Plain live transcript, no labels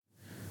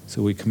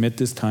So we commit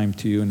this time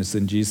to you, and it's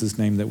in Jesus'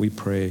 name that we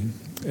pray.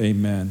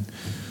 Amen.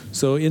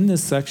 So in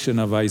this section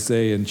of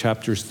Isaiah in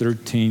chapters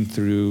 13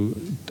 through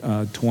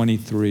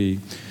 23,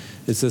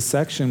 it's a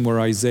section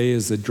where Isaiah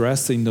is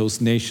addressing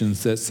those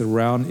nations that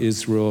surround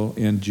Israel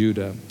and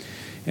Judah.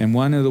 And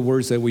one of the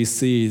words that we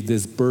see,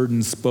 this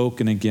burden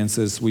spoken against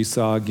us, we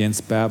saw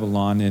against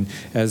Babylon. And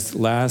as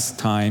last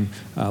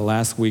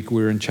week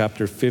we were in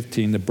chapter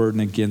 15, the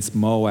burden against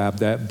Moab.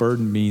 That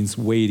burden means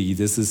weighty.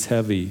 This is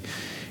heavy.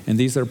 And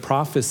these are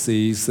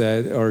prophecies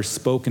that are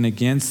spoken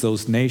against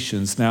those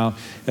nations. Now,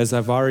 as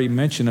I've already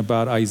mentioned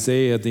about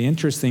Isaiah, the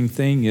interesting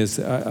thing is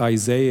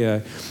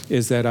Isaiah,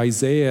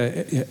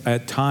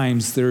 at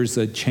times, there's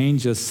a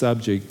change of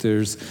subject.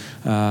 There's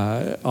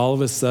all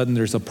of a sudden,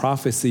 there's a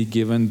prophecy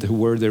given to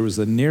where there was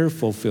a near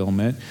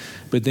fulfillment.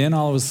 But then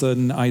all of a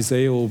sudden,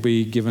 Isaiah will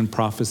be given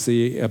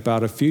prophecy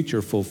about a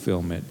future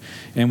fulfillment.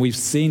 And we've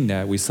seen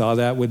that. We saw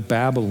that with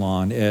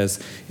Babylon, as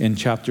in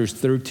chapters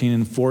 13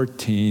 and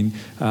 14,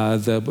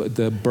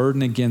 the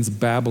burden against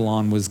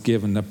Babylon was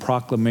given, the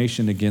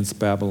proclamation against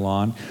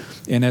Babylon.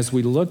 And as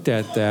we looked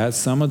at that,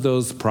 some of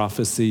those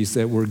prophecies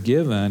that were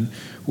given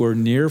were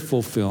near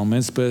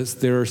fulfillments, but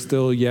there are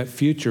still yet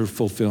future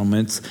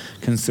fulfillments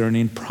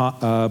concerning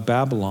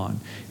Babylon.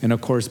 And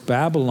of course,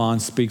 Babylon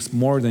speaks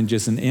more than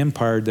just an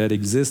empire that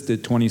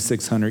existed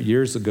 2,600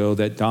 years ago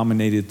that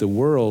dominated the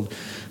world.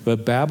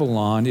 But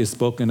Babylon is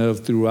spoken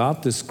of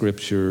throughout the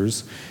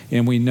scriptures,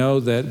 and we know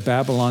that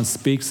Babylon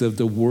speaks of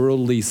the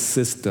worldly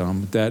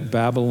system, that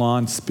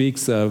Babylon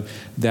speaks of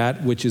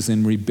that which is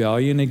in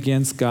rebellion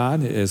against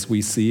God, as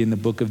we see in the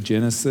book of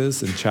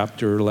Genesis in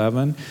chapter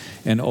 11,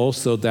 and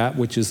also that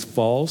which is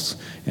false,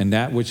 and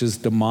that which is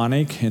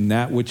demonic, and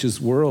that which is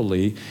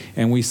worldly.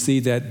 And we see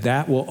that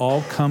that will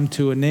all come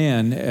to an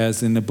end,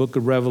 as in the book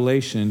of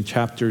Revelation,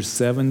 chapters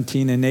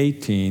 17 and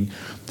 18,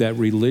 that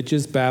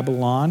religious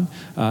Babylon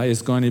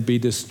is going to be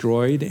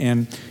destroyed.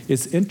 And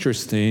it's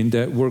interesting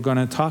that we're going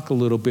to talk a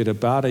little bit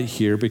about it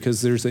here,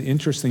 because there's an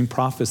interesting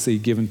prophecy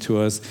given to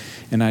us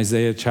in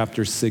Isaiah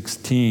chapter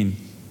 16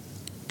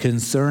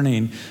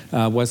 concerning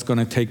what's going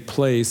to take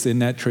place in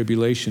that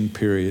tribulation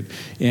period.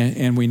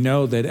 And we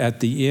know that at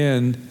the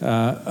end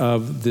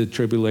of the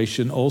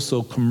tribulation,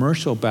 also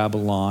commercial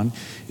Babylon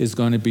is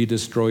going to be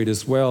destroyed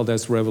as well.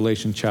 That's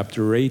Revelation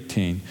chapter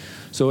 18.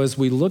 So as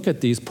we look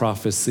at these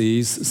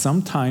prophecies,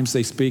 sometimes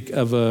they speak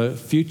of a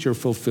future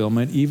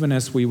fulfillment, even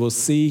as we will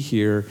see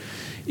here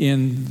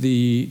in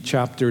the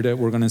chapter that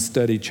we're going to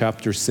study,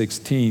 chapter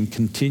 16,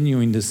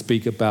 continuing to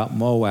speak about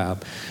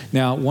Moab.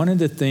 Now, one of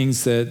the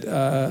things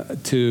that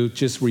to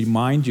just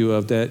remind you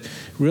of that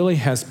really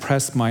has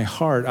pressed my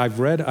heart, I've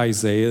read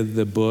Isaiah,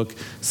 the book,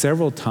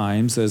 several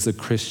times as a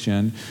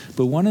Christian,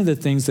 but one of the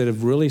things that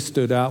have really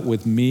stood out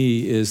with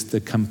me is the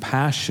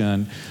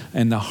compassion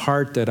and the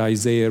heart that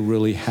Isaiah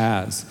really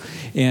has.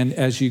 And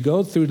as you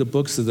go through the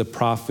books of the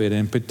prophet,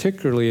 and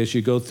particularly as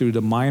you go through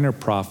the minor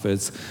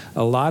prophets,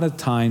 a lot of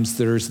times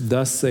there's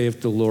thus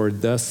saith the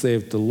Lord, thus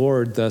saith the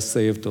Lord, thus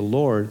saith the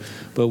Lord.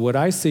 But what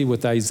I see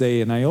with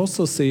Isaiah, and I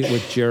also see it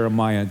with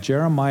Jeremiah,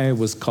 Jeremiah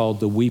was called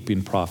the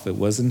weeping prophet,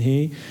 wasn't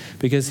he?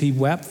 Because he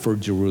wept for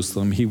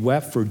Jerusalem, he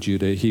wept for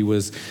Judah. He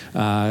was,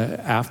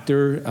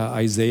 after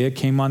Isaiah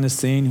came on the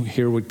scene,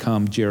 here would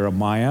come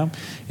Jeremiah,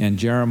 and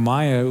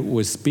Jeremiah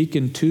was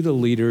speaking to the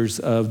leaders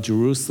of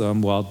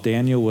Jerusalem while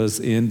Daniel was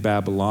in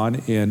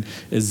Babylon, and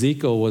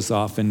Ezekiel was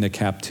off into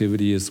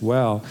captivity as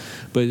well.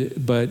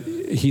 But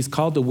he's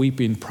called the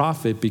weeping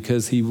prophet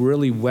because he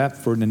really wept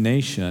for the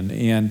nation,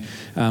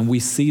 and we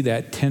see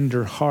that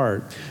tender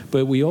heart.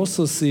 But we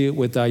also see it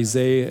with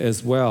Isaiah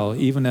as well,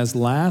 even as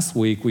last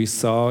week we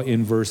saw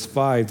in verse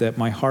 5 that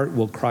my heart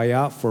will cry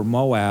out for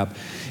Moab.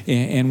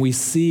 And we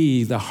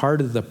see the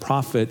heart of the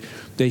prophet,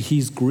 that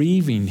he's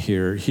grieving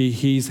here.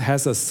 He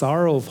has a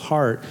sorrow of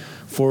heart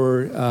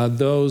for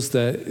those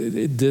that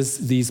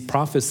these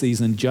prophecies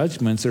and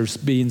judgments are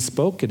being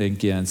spoken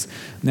against.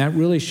 And that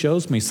really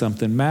shows me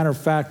something. Matter of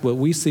fact, what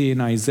we see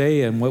in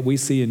Isaiah and what we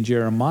see in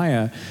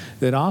Jeremiah,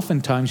 that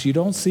oftentimes you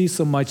don't see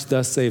so much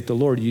thus saith the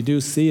Lord. You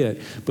do see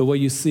it, but what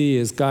you see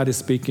is God is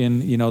speaking,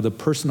 the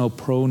personal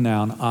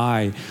pronoun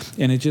I.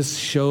 And it just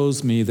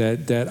shows me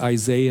that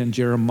Isaiah and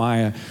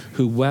Jeremiah,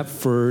 who wept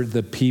for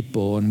the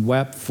people and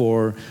wept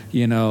for,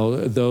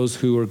 those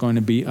who are going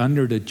to be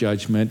under the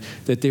judgment,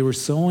 that they were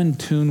so in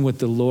tune with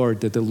the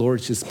Lord that the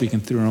Lord's just speaking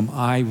through them,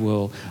 I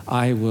will,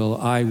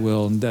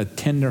 and that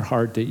tender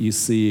heart that you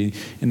see,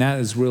 and that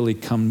has really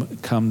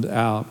come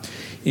out.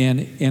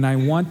 And I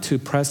want to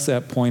press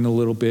that point a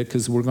little bit,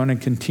 because we're going to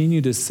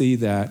continue to see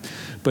that.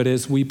 But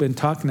as we've been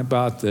talking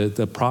about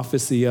the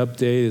prophecy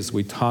update, as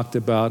we talked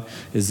about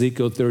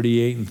Ezekiel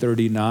 38 and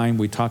 39,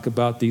 we talk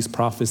about these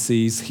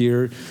prophecies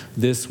here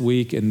this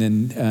week and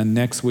then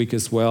next week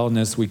as well. And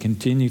as we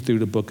continue through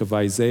the book of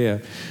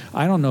Isaiah,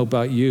 I don't know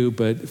about you,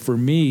 but for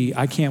me,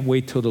 I can't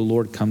wait till the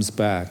Lord comes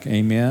back.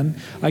 Amen?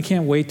 I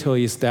can't wait till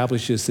he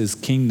establishes his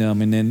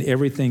kingdom and then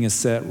everything is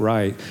set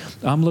right.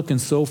 I'm looking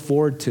so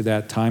forward to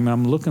that time, and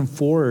I'm looking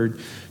forward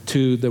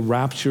to the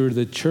rapture of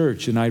the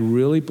church. And I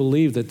really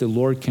believe that the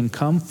Lord can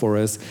come for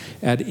us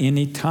at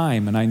any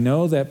time. And I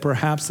know that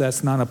perhaps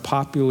that's not a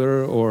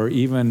popular or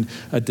even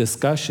a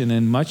discussion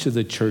in much of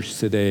the church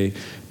today,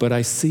 but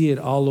I see it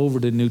all over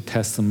the New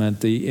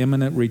Testament, the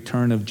imminent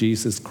return of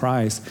Jesus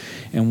Christ.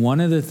 And one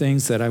of the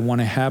things that I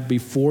want to have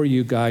before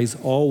you guys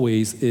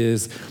always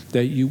is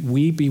that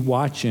we be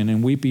watching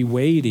and we be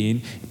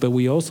waiting, but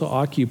we also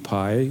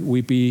occupy, we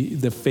be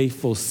the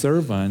faithful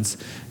servants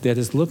that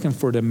is looking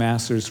for the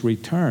Master's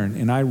return.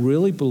 And I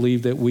really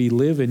believe that we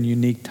live in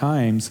unique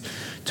times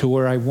to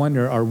where I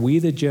wonder, are we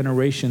the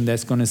generation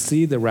that's going to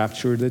see the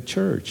rapture of the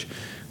church?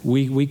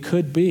 We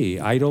could be.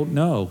 I don't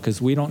know, because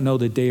we don't know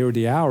the day or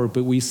the hour,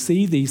 but we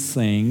see these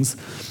things,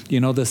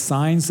 the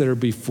signs that are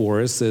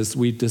before us, as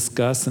we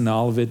discussed in the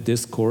Olivet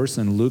Discourse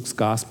in Luke's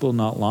Gospel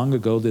not long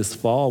ago this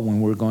fall when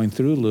we were going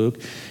through Luke,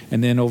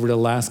 and then over the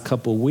last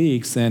couple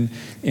weeks, and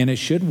it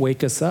should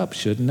wake us up,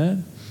 shouldn't it?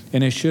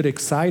 And it should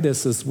excite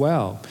us as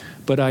well.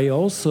 But I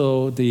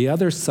also, the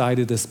other side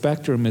of the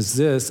spectrum is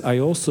this, I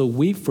also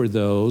weep for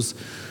those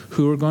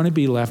who are going to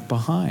be left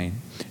behind.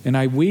 And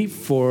I weep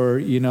for,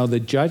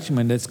 the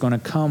judgment that's going to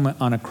come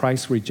on a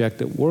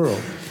Christ-rejected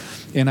world.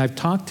 And I've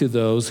talked to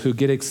those who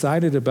get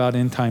excited about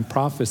end-time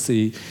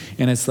prophecy,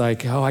 and it's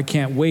like, oh, I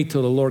can't wait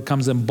till the Lord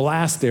comes and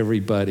blasts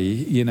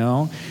everybody,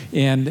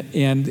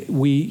 And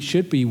we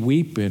should be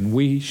weeping.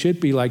 We should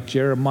be like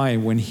Jeremiah.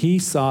 When he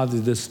saw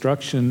the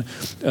destruction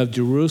of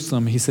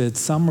Jerusalem, he said,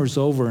 summer's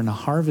over and the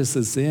harvest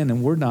is in,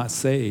 and we're not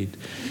saved.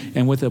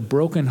 And with a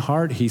broken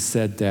heart, he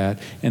said that.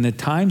 And the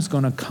time's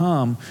going to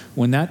come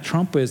when that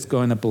trumpet is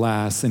going to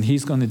blast, and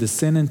he's going to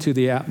descend into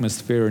the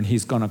atmosphere, and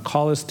he's going to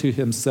call us to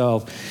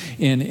himself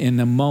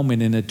in a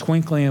moment, in a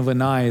twinkling of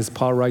an eye, as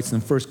Paul writes in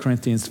 1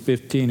 Corinthians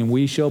 15, and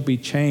we shall be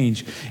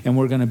changed, and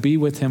we're going to be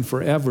with him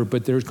forever.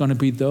 But there's going to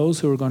be those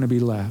who are going to be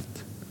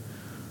left.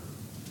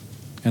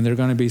 And they're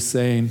going to be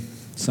saying,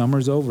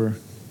 summer's over.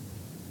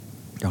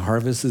 The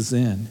harvest is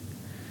in.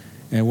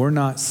 And we're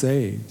not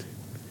saved.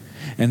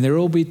 And there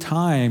will be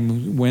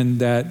time when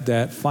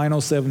that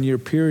final 7-year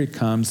period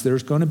comes,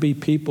 there's going to be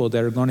people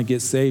that are going to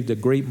get saved, a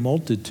great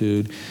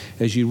multitude.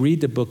 As you read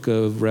the book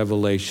of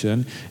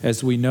Revelation,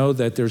 as we know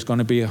that there's going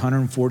to be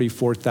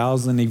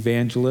 144,000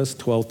 evangelists,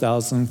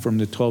 12,000 from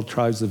the 12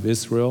 tribes of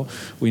Israel.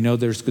 We know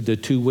there's the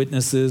 2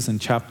 witnesses in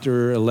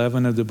chapter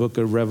 11 of the book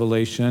of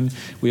Revelation.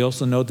 We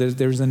also know that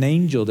there's an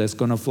angel that's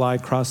going to fly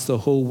across the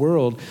whole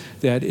world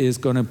that is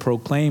going to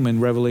proclaim in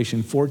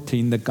Revelation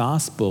 14 the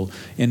gospel.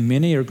 And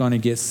many are going to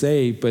get saved,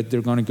 but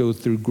they're going to go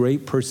through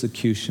great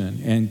persecution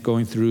and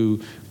going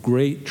through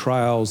great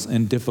trials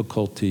and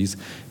difficulties,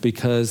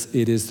 because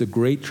it is the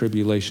great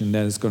tribulation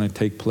that is going to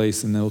take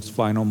place in those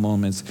final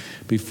moments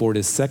before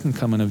the second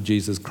coming of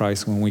Jesus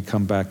Christ when we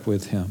come back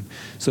with him.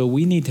 So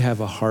we need to have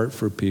a heart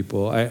for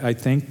people. I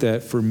think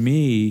that for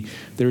me,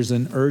 there's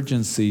an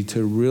urgency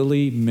to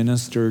really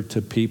minister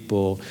to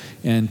people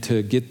and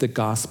to get the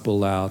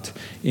gospel out.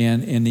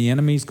 And the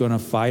enemy's going to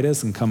fight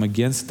us and come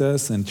against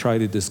us and try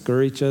to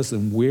discourage us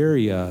and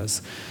weary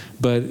us.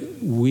 But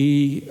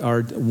we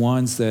are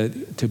ones that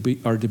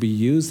are to be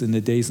used in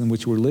the days in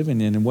which we're living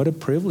in. And what a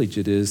privilege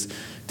it is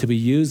to be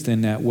used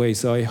in that way.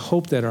 So I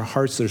hope that our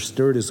hearts are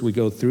stirred as we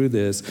go through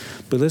this.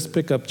 But let's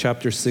pick up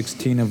chapter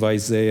 16 of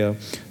Isaiah,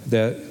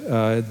 that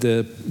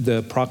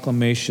the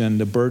proclamation,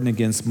 the burden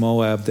against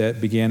Moab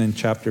that began in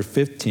chapter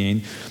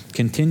 15,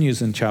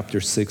 continues in chapter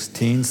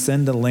 16.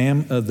 Send the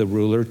lamb of the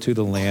ruler to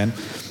the land,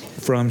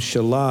 from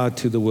Shelah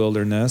to the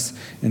wilderness,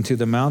 and to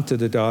the mount of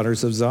the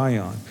daughters of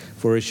Zion.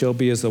 For it shall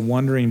be as a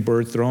wandering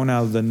bird thrown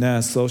out of the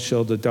nest, so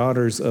shall the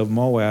daughters of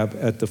Moab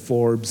at the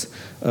fords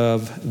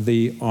of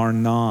the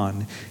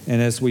Arnon.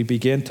 And as we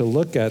begin to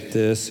look at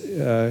this,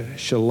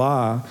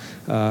 Shelah,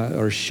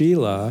 or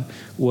Shelah,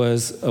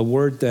 was a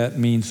word that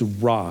means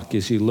rock,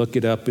 as you look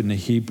it up in the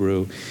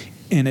Hebrew.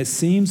 And it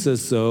seems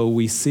as though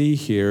we see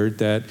here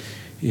that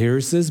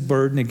here's this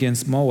burden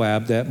against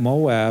Moab, that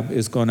Moab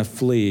is going to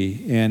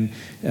flee. And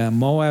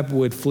Moab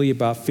would flee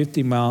about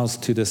 50 miles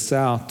to the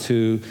south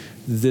to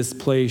this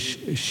place,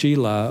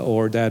 Shelah,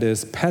 or that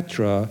is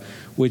Petra,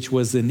 which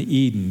was in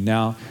Eden.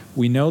 Now,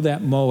 we know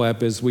that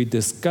Moab, as we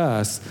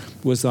discussed,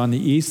 was on the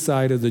east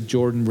side of the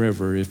Jordan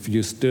River. If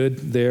you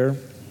stood there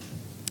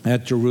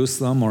at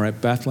Jerusalem or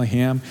at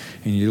Bethlehem,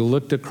 and you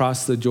looked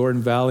across the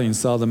Jordan Valley and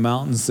saw the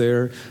mountains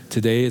there.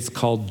 Today it's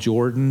called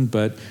Jordan,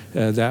 but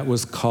that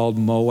was called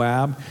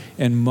Moab.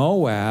 And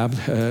Moab,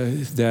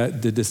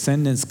 that the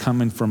descendants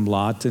coming from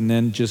Lot, and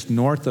then just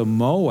north of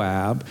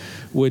Moab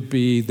would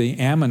be the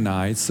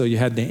Ammonites. So you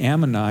had the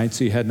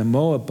Ammonites, you had the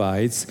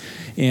Moabites,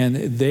 and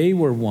they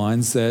were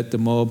ones that the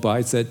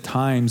Moabites at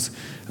times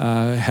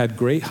had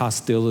great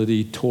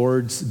hostility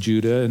towards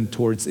Judah and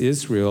towards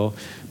Israel.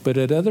 But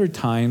at other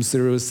times,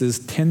 there was this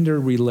tender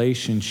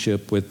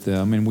relationship with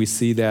them. And we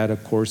see that,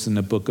 of course, in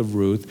the book of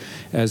Ruth,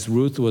 as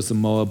Ruth was a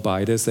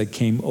Moabitess that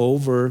came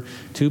over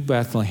to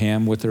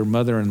Bethlehem with her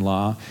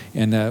mother-in-law.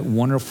 And that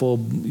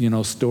wonderful,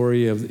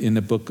 story in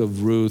the book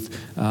of Ruth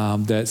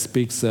that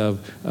speaks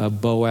of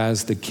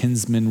Boaz, the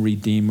kinsman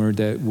redeemer,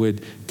 that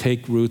would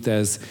take Ruth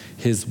as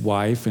his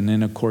wife. And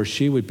then, of course,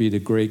 she would be the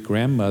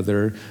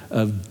great-grandmother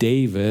of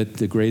David,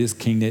 the greatest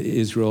king that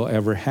Israel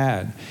ever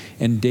had.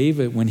 And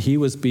David, when he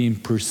was being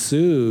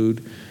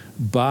pursued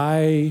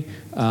by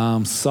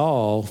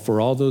Saul for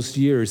all those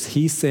years,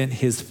 he sent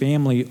his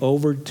family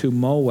over to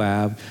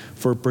Moab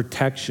for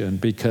protection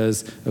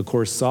because, of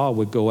course, Saul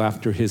would go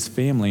after his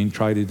family and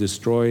try to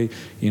destroy,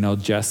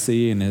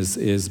 Jesse and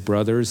his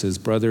brothers. His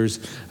brothers,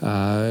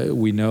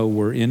 we know,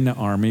 were in the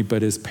army,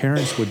 but his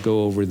parents would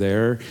go over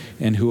there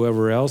and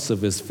whoever else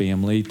of his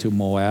family to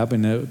Moab,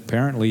 and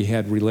apparently he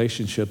had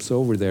relationships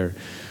over there.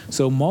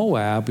 So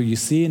Moab, you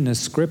see in the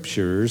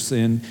scriptures,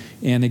 and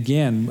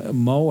again,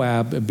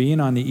 Moab,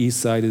 being on the east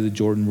side of the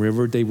Jordan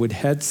River, they would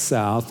head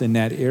south in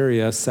that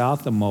area,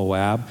 south of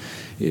Moab.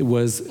 It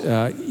was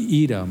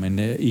Edom, and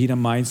the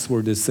Edomites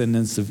were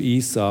descendants of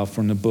Esau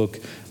from the book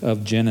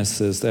of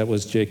Genesis. That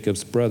was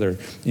Jacob's brother.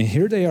 And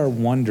here they are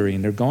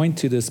wandering. They're going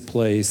to this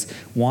place.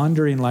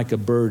 Wandering like a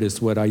bird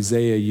is what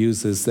Isaiah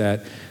uses,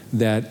 that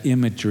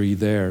imagery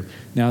there.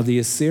 Now the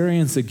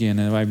Assyrians, again,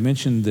 and I've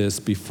mentioned this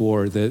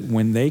before, that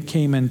when they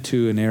came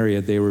into an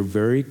area, they were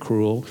very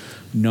cruel,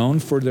 known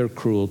for their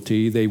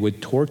cruelty. They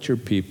would torture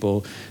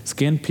people,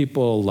 skin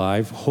people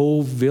alive.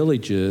 Whole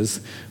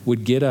villages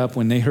would get up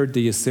when they heard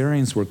the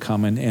Assyrians were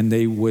coming, and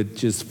they would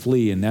just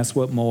flee. And that's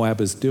what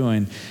Moab is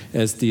doing,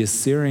 as the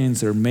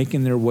Assyrians are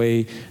making their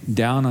way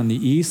down on the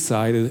east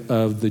side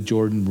of the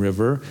Jordan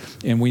River.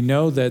 And we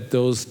know that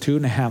those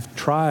 2.5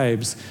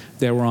 tribes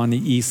that were on the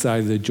east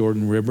side of the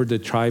Jordan River, the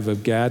tribe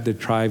of Gad, the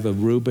tribe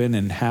of Reuben,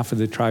 and half of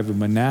the tribe of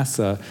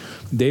Manasseh,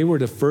 they were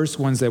the first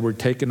ones that were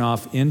taken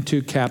off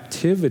into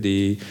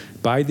captivity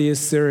by the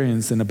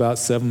Assyrians in about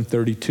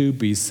 732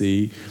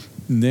 BC.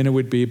 And then it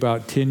would be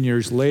about 10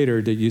 years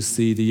later that you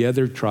see the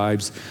other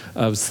tribes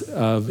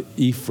of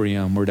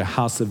Ephraim, or the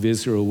house of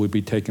Israel, would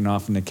be taken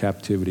off into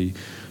captivity.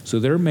 So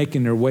they're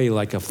making their way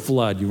like a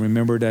flood. You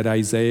remember that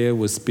Isaiah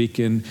was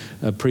speaking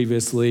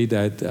previously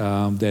that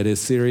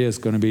Assyria is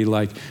going to be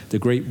like the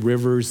great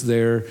rivers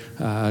there,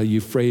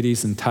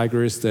 Euphrates and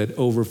Tigris, that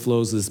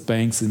overflows its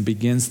banks and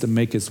begins to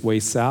make its way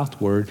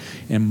southward.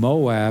 And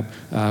Moab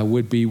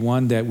would be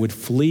one that would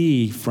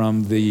flee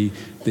from the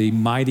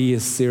mighty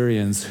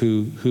Assyrians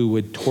who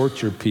would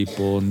torture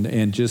people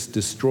and just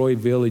destroy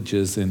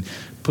villages and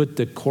put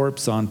the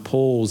corpse on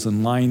poles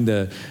and line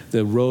the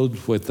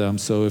road with them.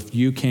 So if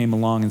you came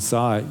along and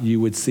saw it, you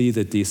would see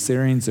that the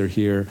Assyrians are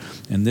here,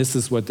 and this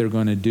is what they're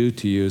going to do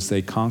to you as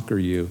they conquer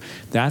you.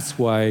 That's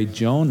why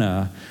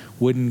Jonah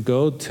wouldn't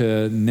go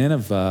to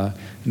Nineveh,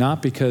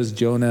 not because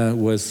Jonah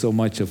was so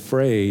much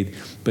afraid,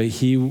 but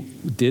he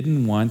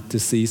didn't want to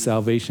see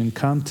salvation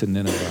come to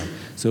Nineveh.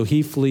 So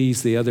he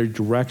flees the other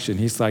direction.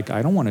 He's like,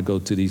 I don't want to go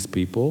to these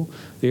people.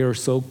 They are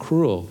so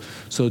cruel.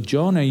 So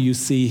Jonah, you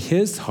see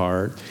his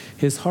heart.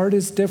 His heart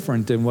is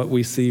different than what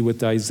we see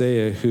with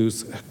Isaiah,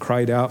 who's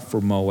cried out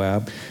for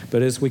Moab.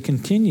 But as we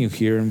continue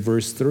here in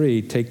verse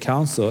 3, take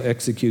counsel,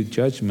 execute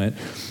judgment,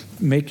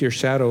 make your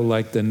shadow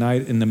like the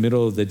night in the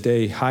middle of the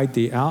day, hide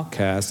the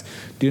outcast,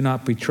 do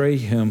not betray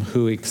him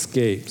who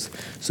escapes.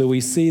 So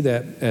we see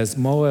that as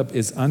Moab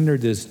is under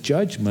this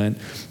judgment,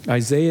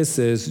 Isaiah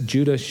says,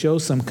 Judah, show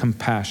some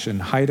compassion,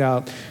 hide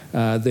out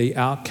the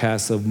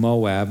outcasts of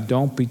Moab,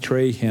 don't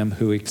betray him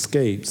who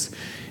escapes.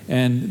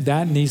 And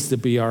that needs to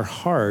be our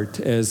heart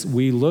as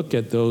we look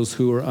at those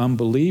who are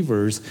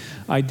unbelievers.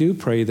 I do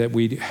pray that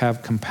we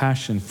have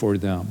compassion for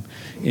them.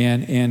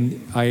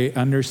 And I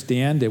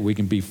understand that we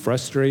can be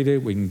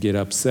frustrated, we can get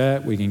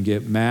upset, we can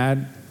get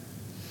mad.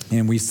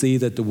 And we see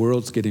that the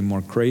world's getting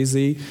more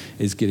crazy,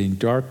 it's getting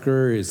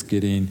darker, it's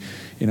getting,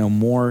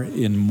 more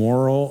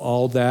immoral,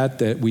 all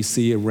that we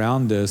see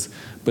around us.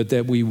 But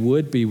that we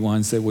would be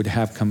ones that would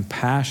have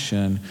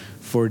compassion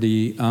for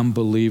the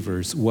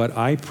unbelievers. What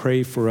I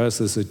pray for us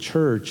as a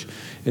church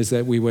is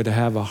that we would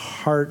have a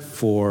heart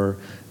for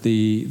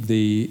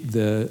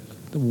the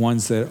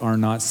ones that are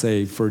not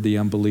saved, for the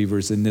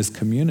unbelievers in this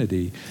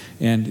community.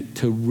 And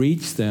to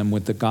reach them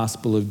with the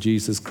gospel of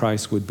Jesus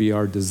Christ would be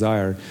our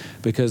desire.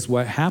 Because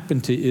what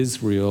happened to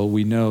Israel,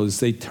 we know, is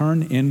they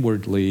turned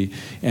inwardly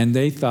and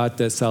they thought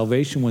that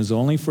salvation was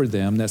only for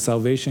them, that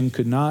salvation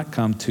could not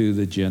come to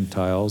the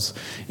Gentiles.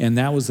 And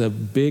that was a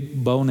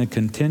big bone of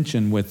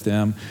contention with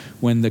them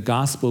when the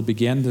gospel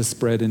began to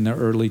spread in the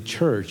early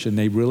church. And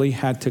they really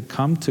had to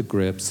come to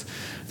grips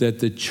that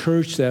the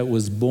church that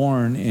was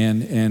born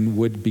and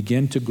would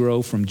begin to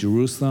grow from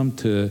Jerusalem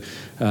to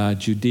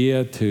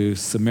Judea to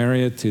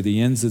Samaria to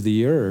the ends of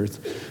the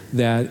earth,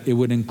 that it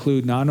would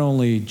include not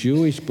only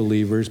Jewish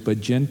believers, but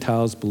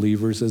Gentiles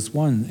believers as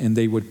one. And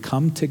they would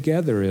come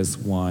together as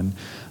one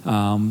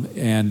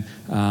and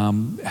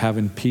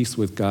having peace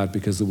with God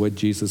because of what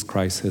Jesus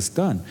Christ has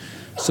done.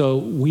 So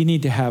we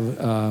need to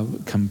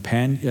have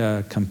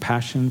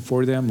compassion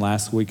for them.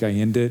 Last week I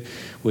ended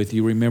with,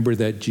 you remember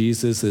that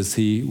Jesus, as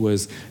he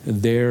was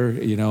there,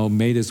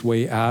 made his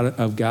way out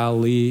of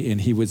Galilee, and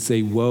he would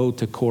say, woe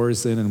to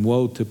Chorazin, and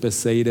woe to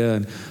Bethsaida,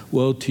 and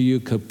woe to you,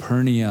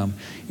 Capernaum.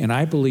 And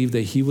I believe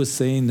that he was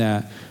saying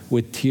that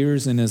with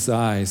tears in his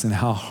eyes, and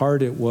how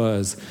hard it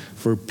was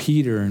for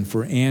Peter and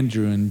for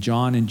Andrew and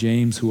John and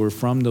James, who were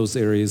from those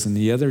areas, and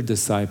the other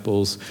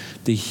disciples,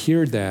 to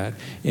hear that.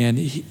 And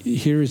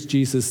here is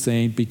Jesus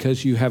saying,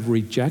 because you have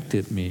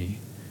rejected me.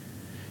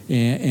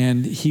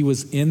 And he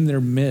was in their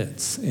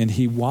midst, and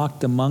he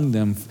walked among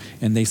them,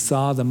 and they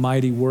saw the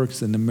mighty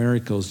works and the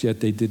miracles,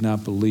 yet they did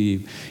not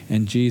believe.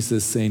 And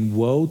Jesus saying,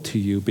 woe to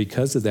you,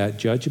 because of that,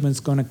 judgment's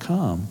going to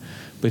come.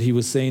 But he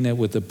was saying that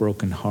with a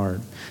broken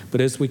heart.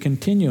 But as we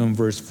continue in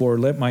verse 4,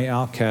 let my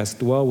outcast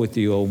dwell with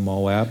you, O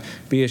Moab.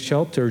 Be a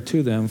shelter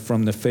to them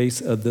from the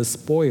face of the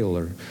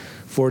spoiler.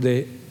 For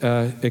the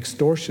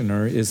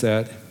extortioner is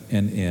at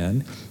an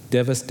end.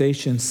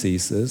 Devastation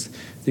ceases.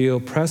 The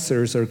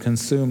oppressors are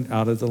consumed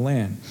out of the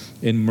land.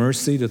 In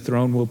mercy the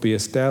throne will be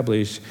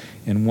established,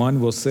 and one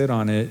will sit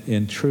on it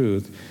in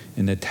truth,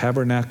 in the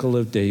tabernacle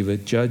of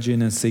David,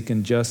 judging and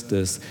seeking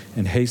justice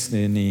and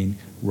hastening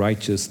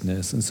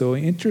righteousness. And so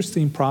an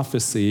interesting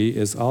prophecy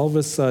is all of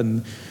a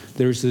sudden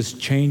there's this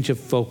change of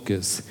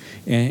focus.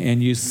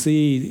 And you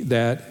see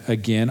that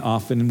again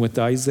often with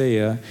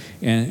Isaiah.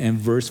 And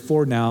verse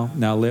 4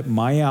 now let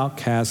my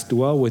outcast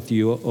dwell with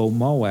you, O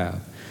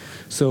Moab.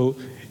 So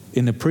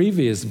in the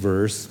previous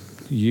verse,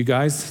 you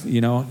guys,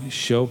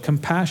 show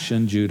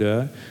compassion,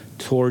 Judah,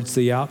 towards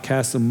the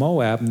outcast of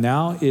Moab.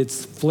 Now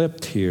it's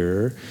flipped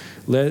here.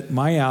 Let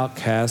my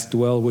outcast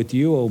dwell with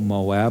you, O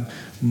Moab.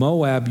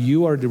 Moab,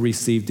 you are to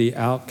receive the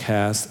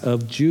outcast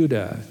of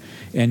Judah,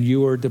 and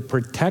you are to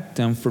protect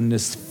them from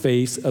this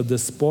face of the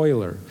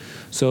spoiler.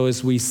 So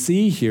as we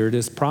see here,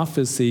 this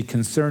prophecy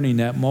concerning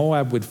that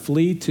Moab would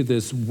flee to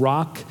this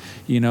rock,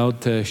 to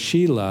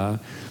Shelah,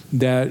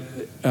 that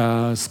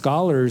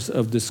scholars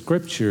of the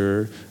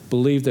scripture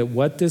believe that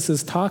what this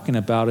is talking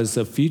about is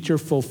a future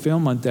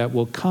fulfillment that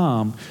will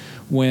come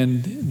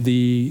when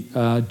the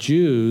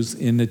Jews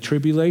in the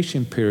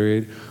tribulation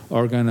period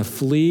are going to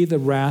flee the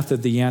wrath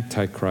of the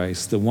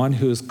Antichrist, the one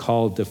who is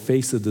called the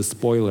face of the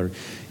spoiler.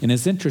 And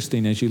it's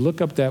interesting, as you look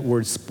up that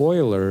word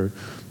spoiler,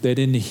 that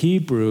in the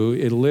Hebrew,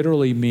 it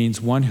literally means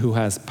one who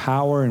has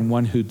power and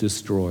one who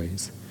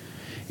destroys.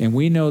 And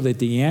we know that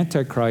the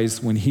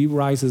Antichrist, when he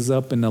rises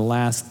up in the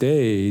last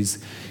days,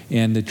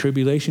 and the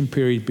tribulation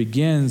period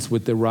begins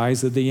with the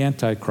rise of the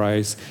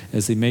Antichrist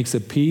as he makes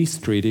a peace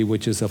treaty,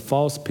 which is a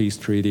false peace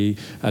treaty,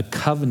 a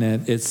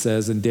covenant, it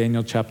says in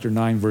Daniel chapter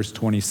 9, verse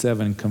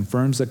 27,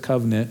 confirms a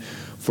covenant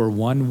for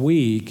 1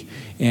 week.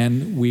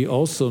 And we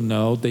also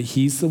know that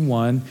he's the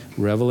one,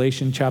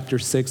 Revelation chapter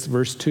 6,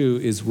 verse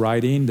 2, is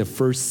writing the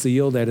first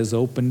seal that is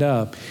opened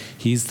up.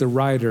 He's the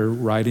rider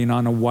riding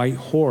on a white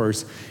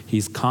horse.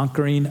 He's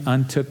conquering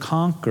unto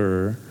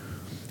conquer.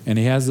 And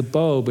he has a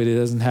bow, but he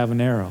doesn't have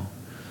an arrow.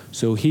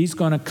 So he's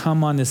going to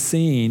come on the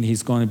scene.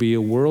 He's going to be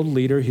a world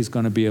leader. He's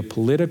going to be a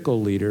political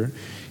leader.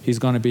 He's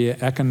going to be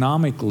an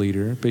economic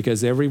leader,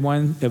 because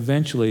everyone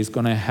eventually is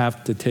going to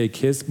have to take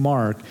his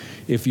mark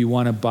if you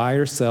want to buy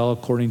or sell,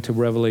 according to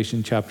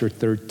Revelation chapter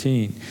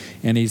 13.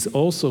 And he's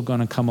also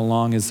going to come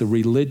along as a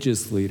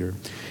religious leader.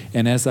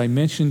 And as I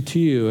mentioned to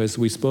you, as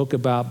we spoke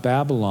about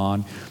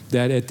Babylon,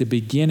 that at the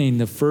beginning,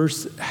 the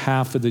first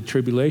half of the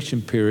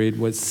tribulation period,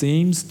 what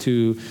seems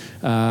to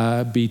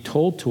be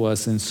told to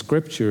us in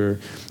Scripture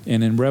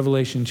and in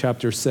Revelation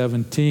chapter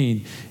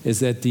 17 is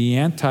that the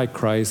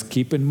Antichrist,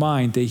 keep in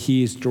mind that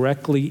he is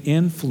directly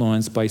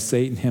influenced by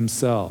Satan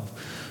himself.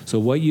 So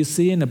what you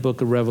see in the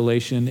book of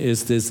Revelation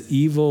is this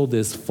evil,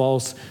 this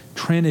false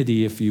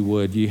trinity, if you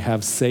would. You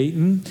have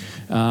Satan,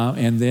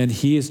 and then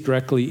he is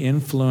directly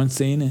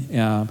influencing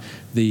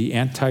the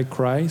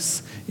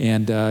Antichrist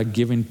and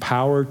giving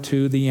power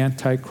to the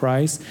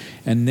Antichrist.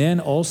 And then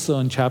also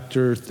in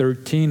chapter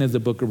 13 of the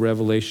book of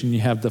Revelation,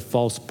 you have the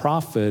false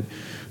prophet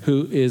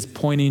who is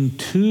pointing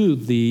to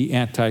the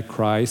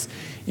Antichrist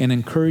and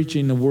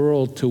encouraging the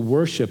world to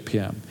worship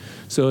him.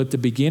 So at the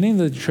beginning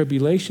of the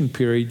tribulation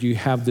period, you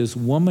have this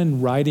woman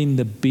riding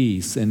the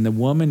beast, and the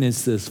woman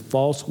is this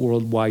false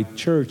worldwide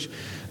church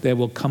that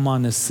will come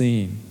on the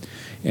scene.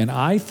 And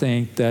I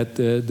think that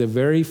the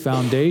very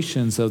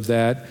foundations of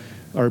that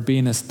are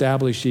being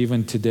established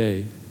even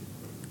today.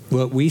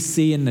 What we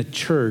see in the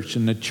church,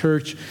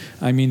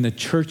 I mean the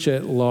church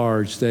at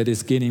large, that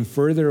is getting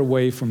further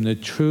away from the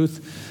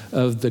truth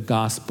of the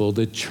gospel,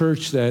 the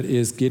church that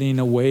is getting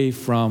away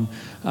from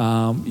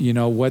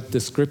what the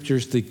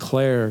scriptures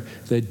declare,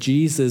 that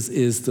Jesus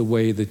is the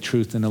way, the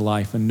truth, and the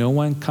life, and no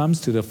one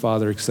comes to the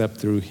Father except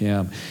through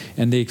him.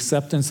 And the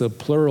acceptance of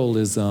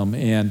pluralism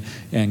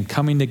and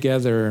coming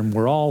together, and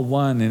we're all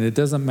one, and it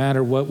doesn't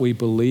matter what we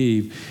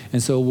believe.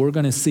 And so we're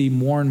going to see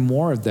more and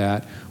more of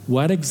that.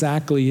 What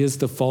exactly is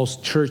the false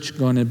church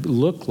going to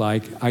look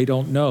like? I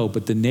don't know,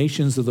 but the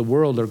nations of the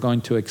world are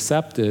going to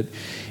accept it,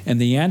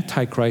 and the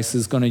Antichrist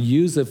is going to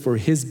use it for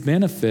his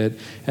benefit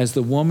as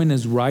the woman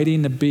is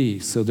riding the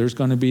beast. So there's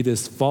going to be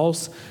this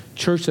false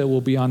church that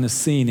will be on the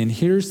scene. And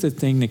here's the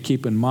thing to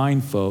keep in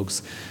mind,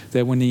 folks,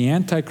 that when the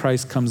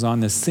Antichrist comes on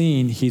the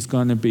scene, he's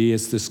going to be,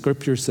 as the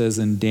scripture says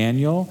in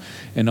Daniel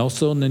and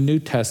also in the New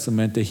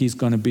Testament, that he's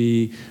going to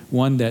be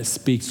one that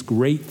speaks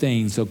great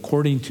things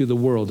according to the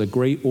world, a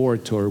great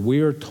orator. We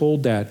are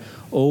told that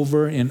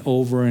over and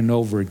over and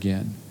over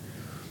again.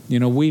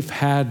 We've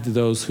had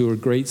those who are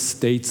great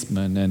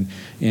statesmen,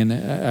 and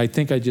I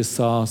think I just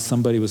saw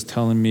somebody was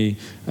telling me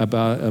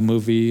about a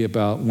movie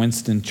about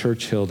Winston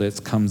Churchill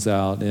that comes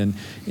out, and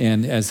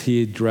as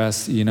he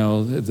addressed,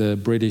 the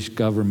British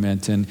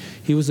government, and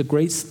he was a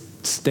great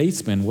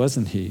statesman,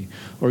 wasn't he?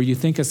 Or you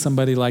think of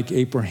somebody like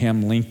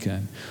Abraham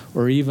Lincoln,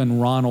 or even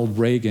Ronald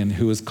Reagan,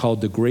 who is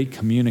called the great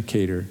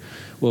communicator.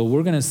 Well,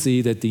 we're going to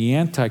see that the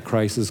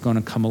Antichrist is going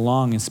to come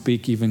along and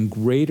speak even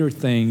greater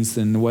things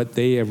than what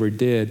they ever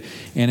did,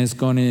 and is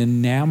going to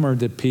enamor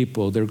the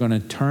people. They're going to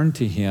turn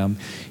to him,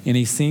 and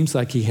he seems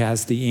like he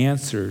has the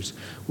answers.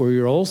 Where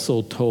you're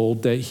also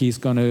told that he's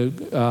going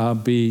to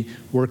be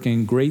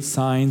working great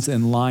signs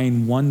and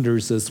lying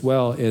wonders, as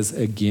well as,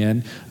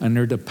 again,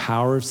 under the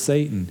power of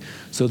Satan.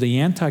 So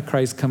the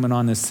Antichrist coming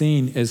on the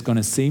scene is going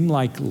to seem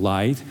like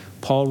light.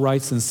 Paul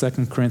writes in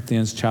 2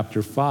 Corinthians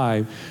chapter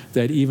 5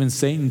 that even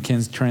Satan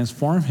can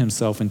transform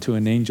himself into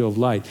an angel of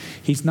light.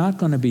 He's not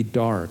going to be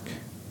dark,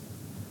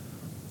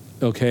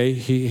 okay?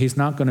 He's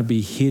not going to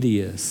be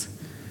hideous.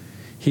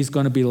 He's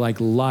going to be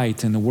like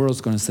light, and the world's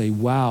going to say,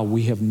 wow,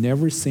 we have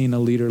never seen a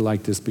leader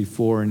like this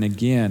before. And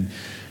again,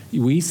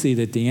 we see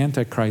that the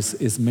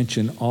Antichrist is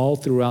mentioned all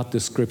throughout the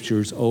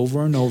scriptures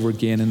over and over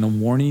again, and the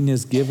warning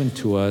is given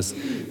to us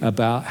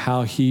about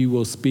how he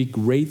will speak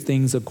great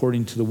things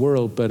according to the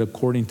world, but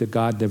according to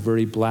God, they're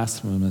very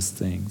blasphemous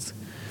things.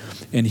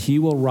 And he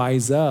will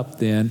rise up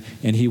then,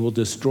 and he will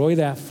destroy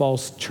that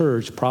false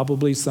church,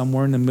 probably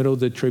somewhere in the middle of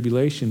the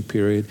tribulation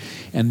period.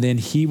 And then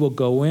he will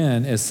go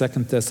in, as 2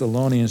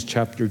 Thessalonians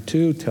chapter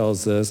 2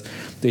 tells us,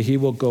 that he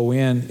will go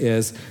in,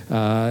 as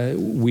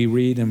we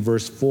read in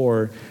verse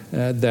 4,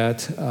 that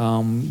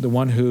the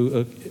one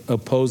who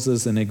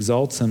opposes and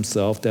exalts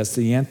himself, that's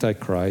the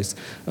Antichrist,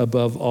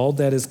 above all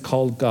that is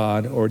called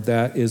God or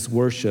that is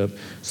worship,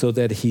 so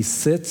that he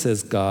sits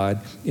as God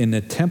in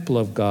the temple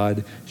of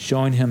God,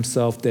 showing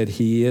himself that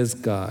he is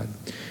God.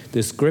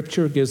 The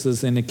scripture gives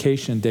us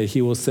indication that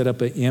he will set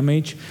up an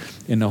image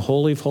in the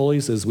Holy of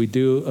Holies, as we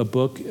do a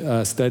book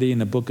study in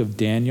the book of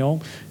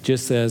Daniel,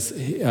 just as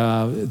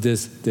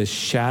this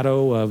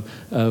shadow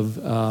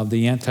of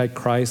the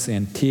Antichrist,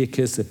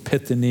 Antiochus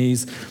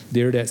Epiphanes,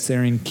 there that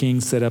Syrian king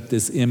set up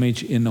this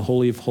image in the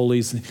Holy of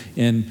Holies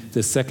in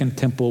the Second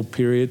Temple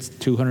period,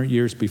 200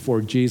 years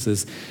before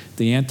Jesus.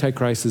 The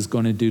Antichrist is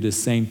going to do the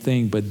same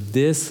thing, but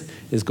this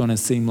is going to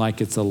seem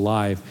like it's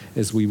alive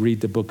as we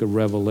read the book of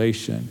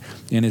Revelation.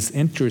 And it's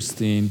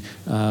interesting,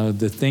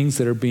 the things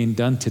that are being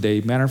done today.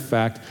 Matter of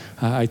fact,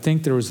 I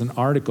think there was an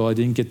article, I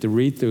didn't get to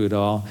read through it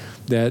all,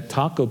 that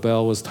Taco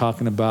Bell was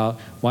talking about,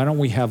 why don't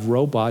we have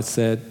robots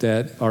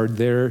that are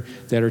there,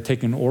 that are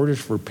taking orders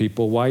for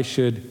people? Why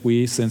should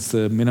we, since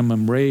the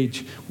minimum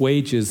wage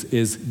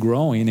is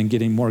growing and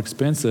getting more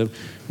expensive,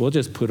 we'll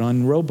just put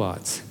on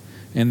robots.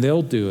 And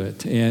they'll do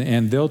it,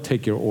 and they'll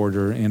take your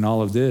order and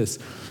all of this.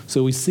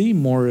 So we see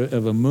more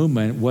of a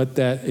movement, what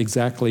that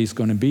exactly is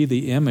going to be,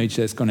 the image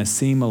that's going to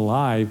seem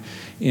alive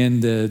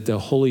in the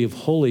Holy of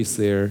Holies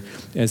there,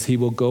 as he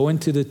will go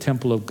into the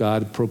temple of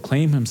God,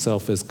 proclaim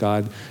himself as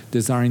God,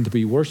 desiring to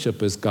be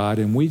worshiped as God.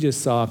 And we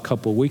just saw a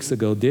couple weeks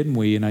ago, didn't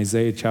we, in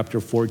Isaiah chapter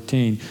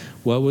 14,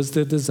 what was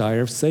the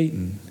desire of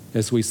Satan?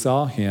 As we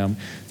saw him,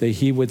 that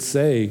he would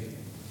say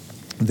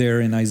there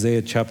in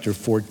Isaiah chapter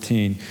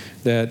 14,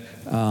 that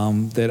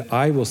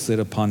I will sit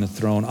upon the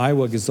throne. I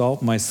will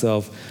exalt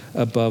myself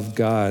above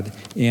God.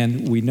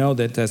 And we know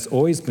that that's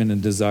always been a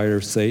desire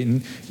of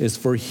Satan, is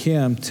for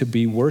him to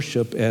be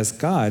worshiped as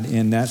God.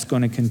 And that's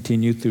going to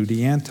continue through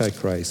the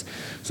Antichrist.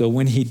 So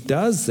when he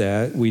does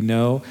that, we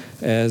know,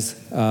 as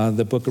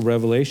the book of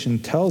Revelation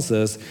tells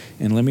us,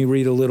 and let me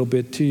read a little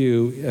bit to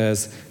you,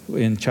 as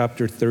in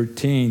chapter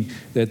 13,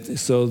 that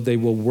so they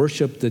will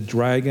worship the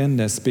dragon,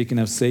 that's speaking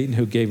of Satan,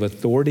 who gave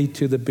authority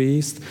to the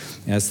beast.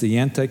 As the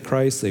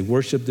Antichrist, they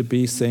worship the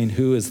beast, saying,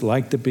 who is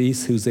like the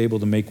beast, who's able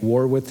to make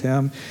war with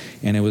him?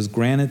 And it was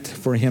granted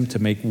for him to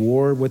make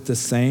war with the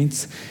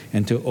saints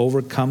and to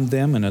overcome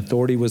them. And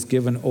authority was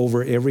given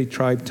over every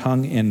tribe,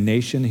 tongue, and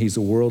nation. He's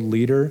a world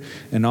leader,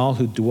 and all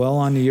who dwell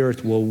on the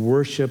earth will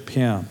worship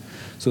him.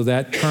 So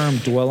that term,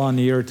 dwell on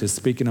the earth, is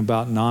speaking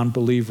about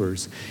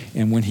non-believers.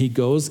 And when he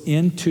goes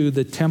into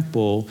the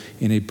temple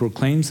and he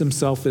proclaims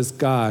himself as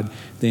God,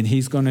 then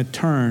he's going to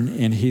turn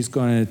and he's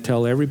going to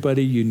tell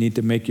everybody, you need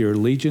to make your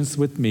allegiance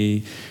with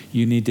me.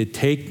 You need to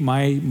take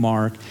my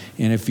mark.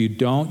 And if you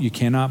don't, you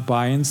cannot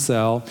buy and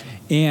sell.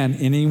 And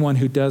anyone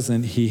who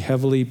doesn't, he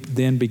heavily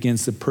then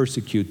begins to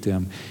persecute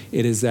them.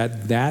 It is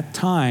at that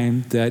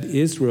time that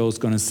Israel is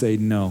going to say,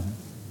 no,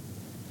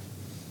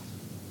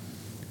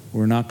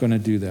 we're not going to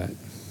do that.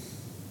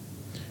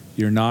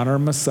 You're not our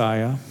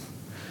Messiah.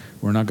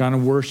 We're not going to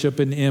worship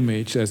an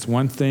image. That's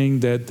one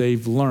thing that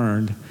they've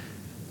learned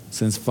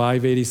since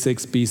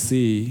 586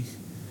 BC,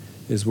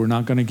 is we're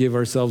not going to give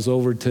ourselves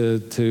over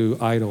to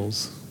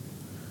idols.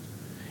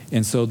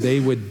 And so they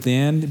would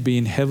then,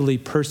 being heavily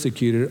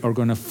persecuted, are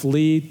going to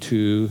flee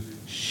to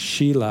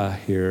Shelah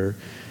here,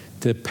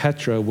 to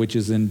Petra, which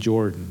is in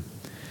Jordan.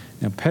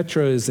 Now,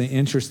 Petra is an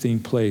interesting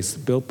place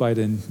built by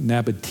the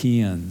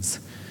Nabateans.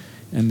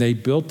 And they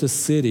built a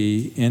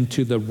city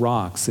into the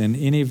rocks. And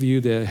any of you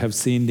that have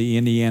seen the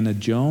Indiana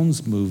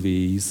Jones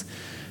movies,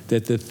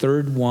 that the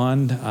third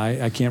one,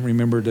 I can't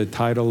remember the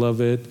title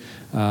of it,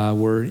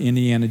 where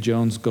Indiana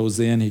Jones goes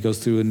in, he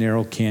goes through a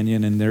narrow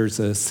canyon, and there's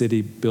a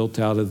city built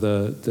out of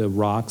the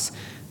rocks.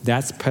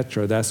 That's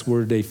Petra. That's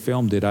where they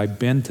filmed it. I've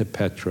been to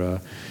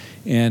Petra.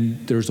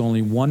 And there's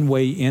only one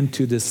way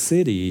into the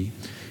city,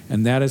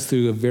 and that is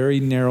through a very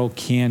narrow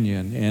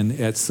canyon. And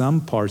at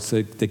some parts,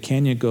 the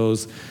canyon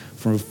goes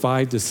from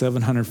 500 to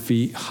 700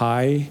 feet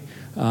high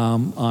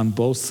on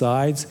both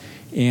sides.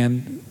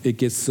 And it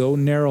gets so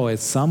narrow at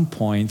some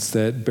points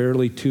that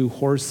barely two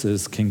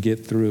horses can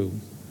get through.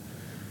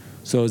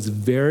 So it's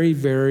very,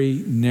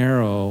 very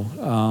narrow,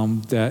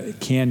 that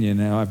canyon.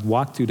 And I've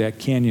walked through that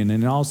canyon,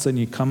 and all of a sudden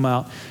you come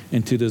out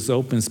into this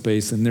open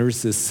space, and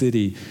there's this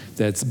city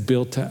that's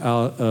built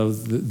out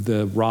of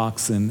the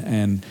rocks,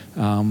 and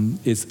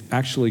it's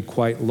actually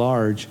quite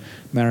large.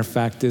 Matter of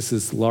fact, this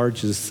is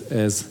large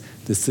as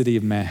the city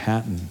of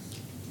Manhattan.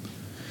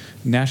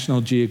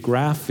 National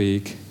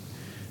Geographic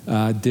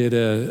did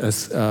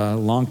a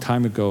long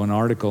time ago an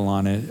article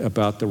on it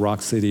about the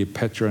rock city of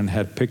Petra, and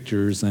had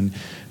pictures, and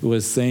it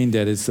was saying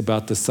that it's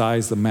about the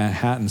size of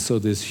Manhattan. So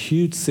this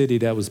huge city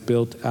that was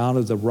built out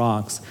of the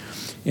rocks.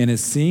 And it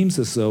seems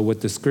as though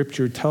what the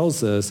scripture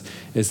tells us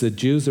is that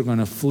Jews are going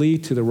to flee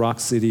to the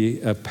rock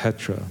city of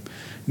Petra.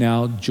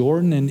 Now,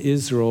 Jordan and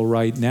Israel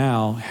right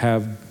now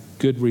have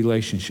good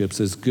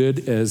relationships, as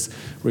good as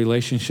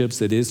relationships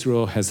that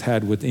Israel has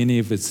had with any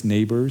of its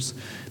neighbors.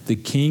 The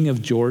king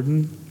of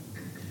Jordan,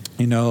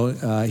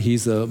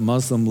 he's a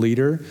Muslim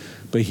leader,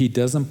 but he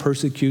doesn't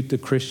persecute the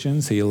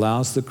Christians. He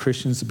allows the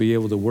Christians to be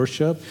able to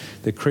worship.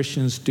 The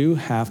Christians do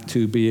have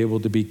to be able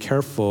to be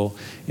careful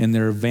in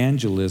their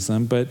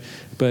evangelism. But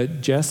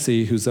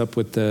Jesse, who's up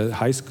with the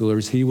high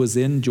schoolers, he was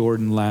in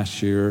Jordan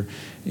last year,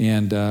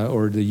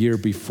 or the year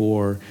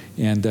before,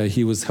 and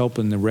he was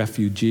helping the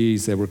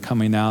refugees that were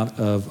coming out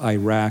of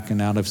Iraq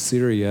and out of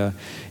Syria.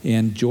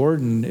 And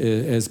Jordan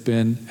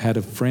had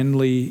a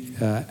friendly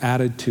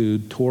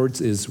attitude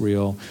towards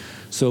Israel.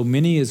 So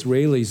many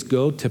Israelis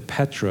go to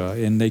Petra,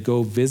 and they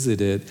go visit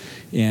it,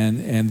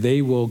 and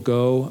they will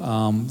go,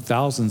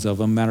 thousands of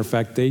them. Matter of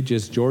fact,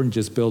 Jordan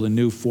just built a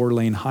new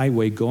 4-lane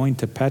highway going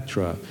to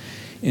Petra.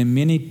 And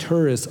many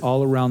tourists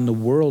all around the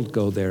world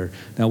go there.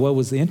 Now, what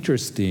was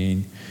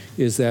interesting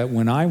is that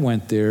when I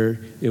went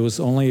there, it was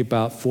only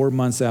about 4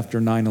 months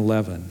after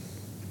 9/11.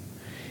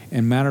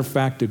 And matter of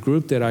fact, the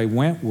group that I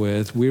went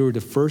with, we were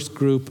the first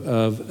group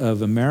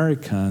of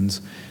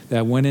Americans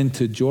that went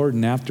into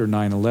Jordan after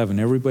 9/11.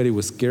 Everybody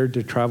was scared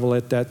to travel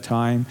at that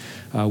time.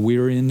 We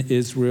were in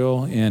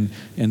Israel, and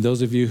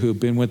those of you who have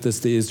been with us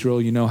to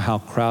Israel, you know how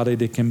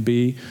crowded it can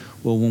be.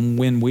 Well,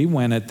 when we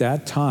went at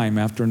that time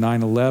after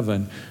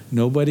 9/11,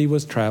 nobody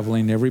was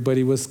traveling.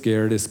 Everybody was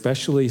scared,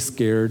 especially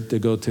scared to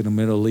go to the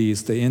Middle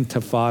East. The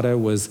Intifada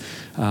was,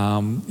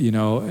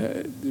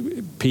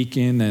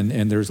 peaking,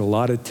 and there's a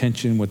lot of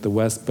tension with the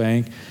West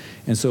Bank.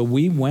 And so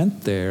we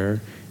went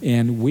there,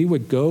 and we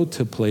would go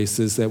to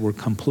places that were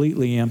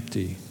completely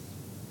empty.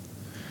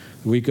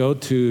 We go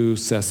to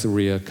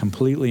Caesarea,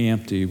 completely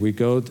empty. We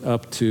go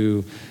up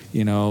to,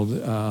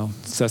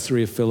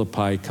 Caesarea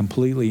Philippi,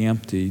 completely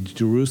empty.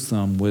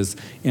 Jerusalem was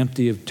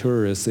empty of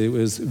tourists. It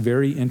was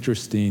very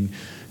interesting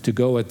to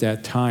go at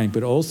that time.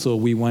 But also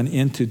we went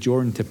into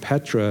Jordan to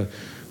Petra,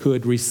 who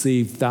had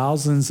received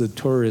thousands of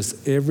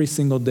tourists every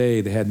single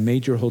day. They had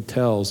major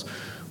hotels.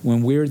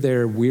 When we were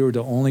there, we were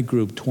the only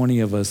group,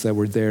 20 of us that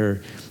were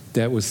there,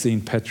 that was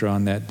seeing Petra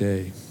on that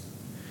day.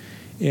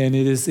 And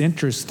it is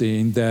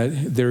interesting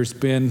that there's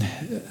been,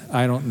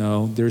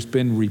 there's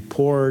been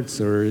reports,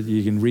 or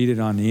you can read it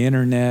on the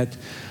internet,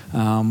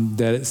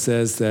 that it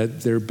says that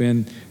there have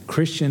been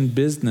Christian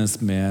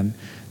businessmen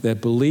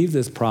that believe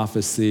this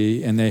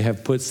prophecy, and they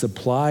have put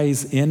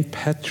supplies in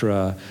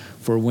Petra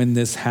for when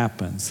this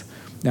happens.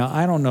 Now,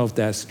 I don't know if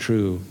that's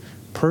true.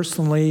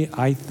 Personally,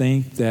 I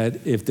think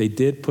that if they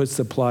did put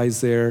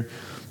supplies there,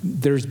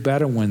 there's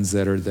Bedouins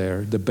that are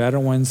there. The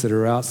Bedouins that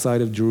are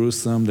outside of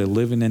Jerusalem, they're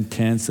living in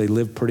tents. They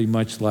live pretty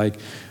much like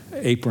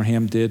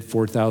Abraham did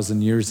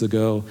 4,000 years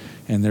ago,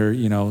 and they're,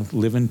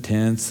 live in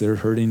tents. They're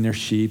herding their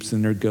sheep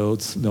and their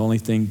goats. The only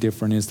thing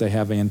different is they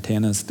have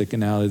antennas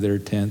sticking out of their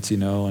tents,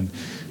 and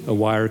a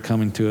wire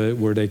coming to it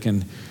where they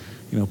can,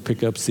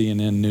 pick up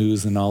CNN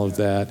news and all of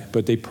that.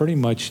 But they pretty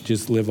much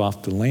just live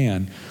off the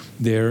land.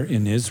 They're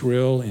in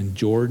Israel, in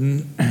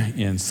Jordan,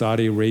 in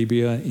Saudi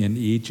Arabia, in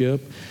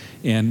Egypt.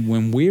 And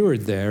when we were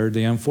there,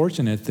 the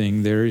unfortunate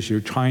thing there is you're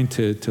trying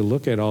to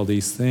look at all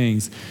these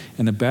things,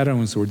 and the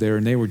Bedouins were there,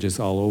 and they were just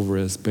all over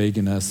us,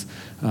 begging us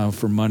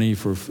for money,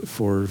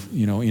 for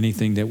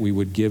anything that we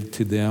would give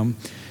to them.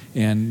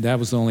 And that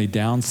was the only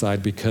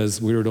downside,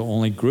 because we were the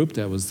only group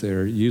that was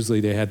there. Usually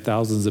they had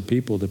thousands of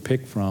people to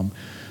pick from.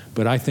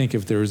 But I think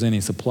if there was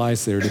any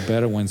supplies there, the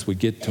Bedouins would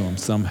get to them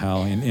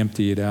somehow and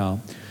empty it out.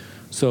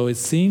 So it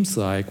seems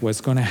like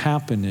what's going to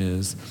happen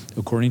is,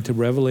 according to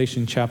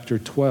Revelation chapter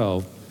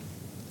 12,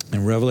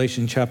 and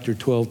Revelation chapter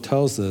 12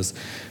 tells us,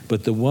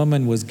 but the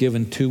woman was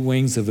given 2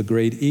 wings of a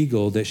great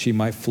eagle, that she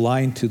might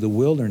fly into the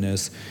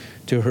wilderness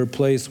to her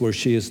place where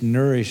she is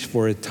nourished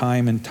for a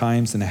time and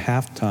times and a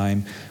half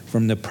time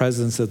from the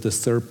presence of the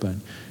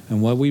serpent.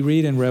 And what we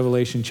read in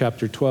Revelation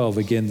chapter 12,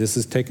 again, this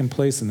is taking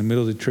place in the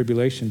middle of the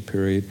tribulation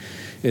period,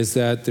 is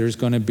that there's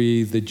going to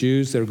be the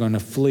Jews that are going to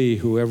flee,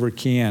 whoever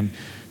can,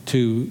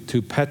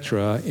 to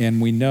Petra,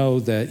 and we know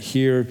that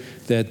here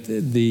that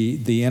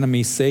the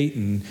enemy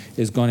Satan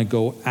is going to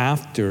go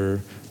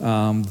after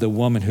the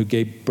woman who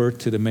gave birth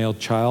to the male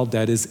child.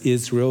 That is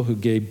Israel, who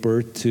gave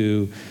birth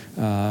to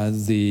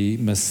the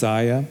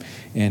Messiah,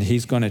 and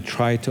he's going to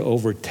try to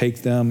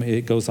overtake them.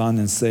 It goes on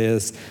and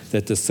says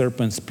that the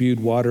serpent spewed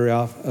water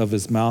out of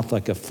his mouth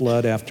like a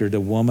flood after the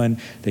woman,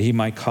 that he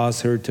might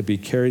cause her to be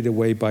carried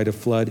away by the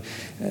flood.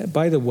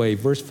 By the way,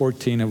 verse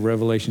 14 of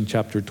Revelation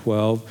chapter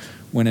 12,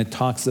 when it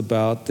talks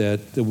about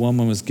that the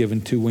woman was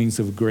given 2 wings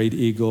of a great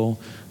eagle,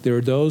 there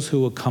are those who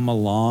will come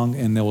along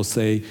and they will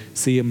say,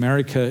 see,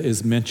 America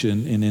is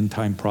mentioned in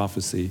end-time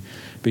prophecy,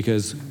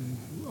 because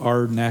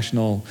our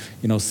national,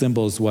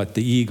 symbol is what?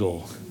 The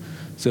eagle.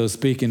 So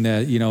speaking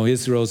that,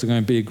 Israel is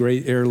going to be a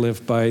great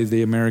airlift by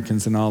the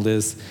Americans and all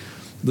this.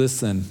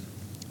 Listen,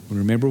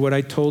 remember what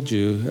I told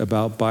you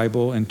about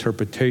Bible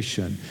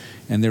interpretation.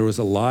 And there was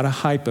a lot of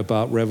hype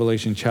about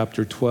Revelation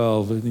chapter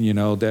 12,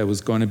 that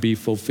was going to be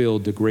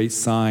fulfilled, the great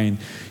sign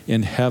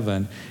in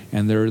heaven.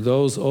 And there are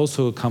those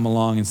also who come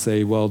along and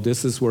say, well,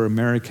 this is where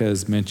America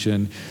is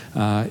mentioned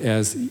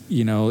as,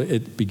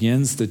 it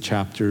begins the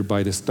chapter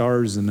by the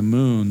stars and the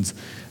moons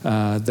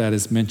that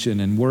is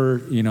mentioned. And we're,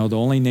 the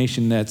only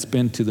nation that's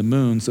been to the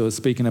moon. So it's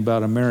speaking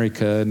about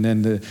America. And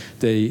then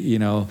they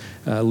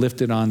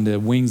lifted on the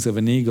wings of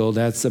an eagle.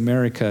 That's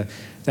America.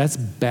 That's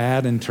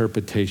bad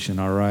interpretation,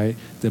 all right?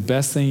 The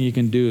best thing you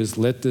can do is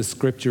let the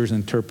scriptures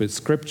interpret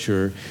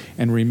scripture,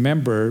 and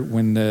remember,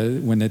 when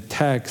the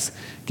text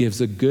gives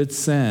a good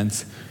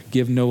sense,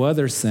 give no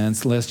other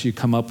sense lest you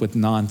come up with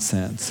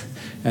nonsense.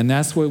 And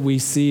that's what we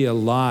see a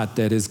lot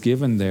that is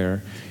given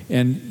there.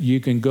 And you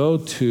can go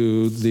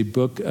to the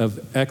book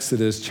of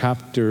Exodus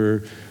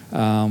chapter,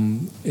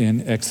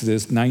 in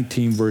Exodus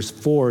 19 verse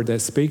 4, that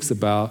speaks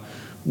about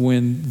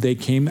when they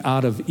came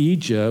out of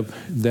Egypt,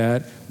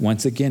 that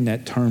once again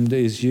that term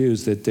is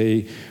used, that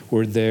they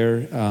were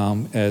there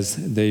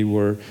as they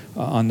were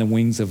on the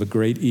wings of a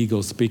great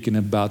eagle, speaking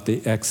about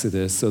the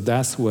Exodus. So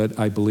that's what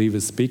I believe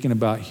is speaking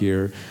about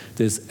here,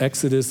 this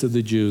Exodus of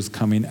the Jews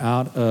coming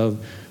out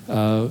of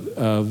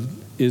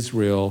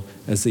Israel,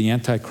 as the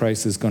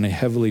Antichrist is going to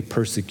heavily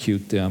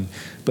persecute them.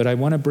 But I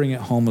want to bring it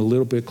home a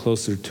little bit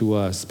closer to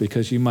us,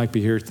 because you might be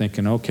here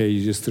thinking, okay,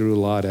 you just threw a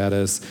lot at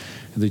us.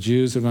 The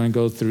Jews are going to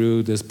go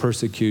through this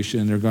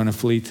persecution. They're going to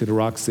flee to the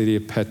rock city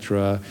of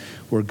Petra,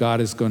 where God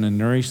is going to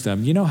nourish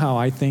them. You know how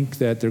I think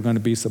that they're going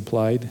to be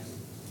supplied?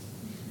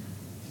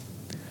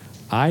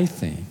 I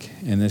think,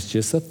 and it's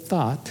just a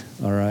thought,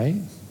 all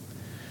right,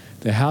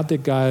 that how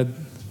did God,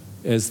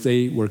 as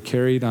they were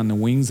carried on the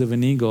wings of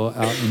an eagle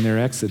out in their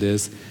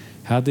exodus,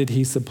 how did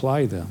he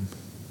supply them?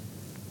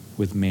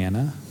 With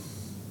manna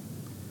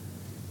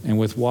and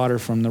with water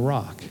from the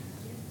rock.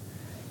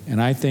 And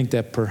I think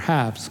that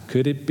perhaps,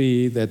 could it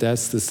be that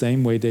that's the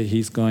same way that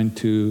he's going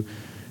to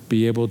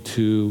be able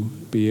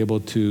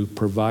to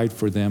provide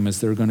for them, as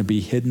they're going to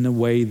be hidden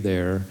away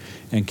there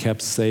and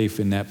kept safe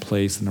in that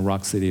place in the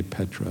rock city of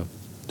Petra?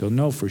 Don't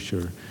know for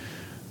sure.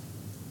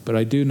 But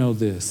I do know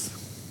this,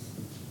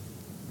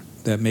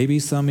 that maybe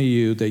some of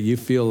you, that you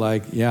feel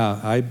like, yeah,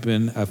 I've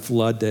been a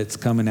flood that's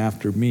coming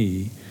after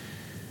me,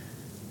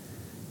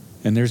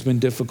 and there's been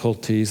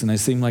difficulties, and it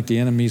seems like the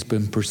enemy's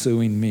been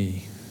pursuing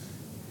me.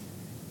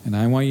 And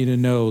I want you to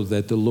know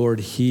that the Lord,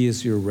 he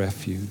is your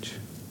refuge,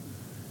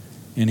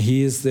 and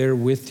he is there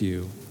with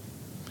you.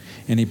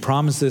 And he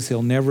promises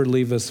he'll never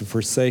leave us or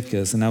forsake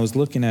us. And I was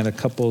looking at a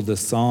couple of the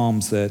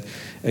Psalms that,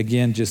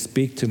 again, just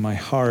speak to my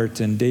heart.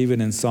 And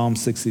David in Psalm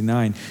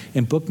 69,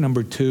 in book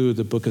number 2,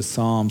 the book of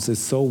Psalms, is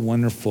so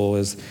wonderful,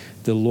 as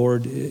the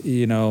Lord,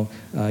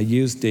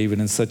 used David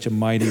in such a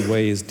mighty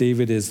way as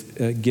David is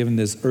given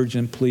this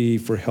urgent plea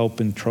for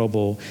help in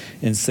trouble.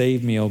 And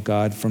save me, O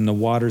God, from the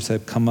waters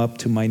have come up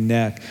to my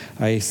neck.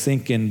 I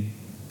sink in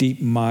deep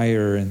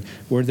mire, and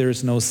where there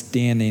is no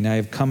standing. I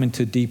have come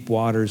into deep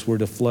waters where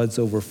the floods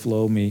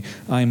overflow me.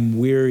 I am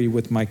weary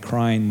with my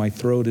crying. My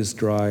throat is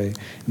dry.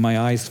 My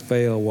eyes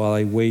fail while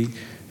I wait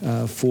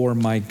for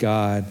my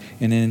God.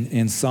 And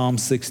in Psalm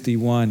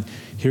 61,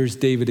 here's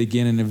David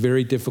again in a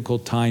very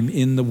difficult time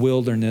in the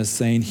wilderness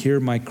saying, hear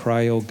my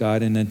cry, O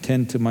God, and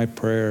attend to my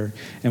prayer.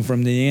 And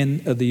from the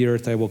end of the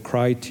earth I will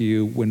cry to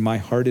you when my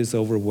heart is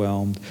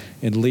overwhelmed,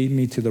 and lead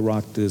me to the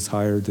rock that is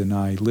higher than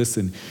I.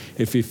 Listen,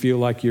 if you feel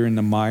like you're in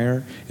the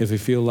mire, if you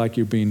feel like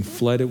you're being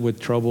flooded with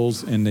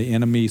troubles and the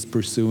enemy is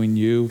pursuing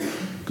you,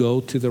 go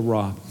to the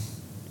rock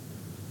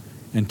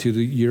and to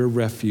your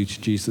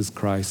refuge, Jesus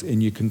Christ,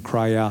 and you can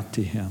cry out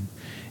to him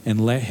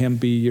and let him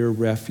be your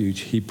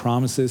refuge. He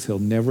promises he'll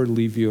never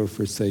leave you or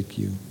forsake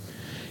you.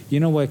 You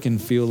know what it can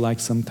feel like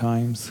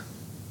sometimes?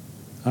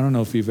 I don't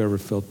know if you've ever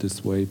felt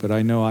this way, but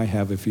I know I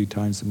have a few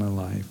times in my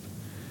life.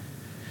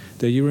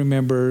 Do you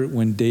remember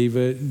when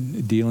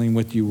David, dealing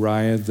with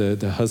Uriah,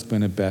 the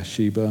husband of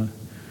Bathsheba,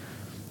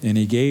 and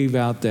he gave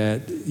out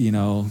that,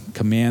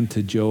 command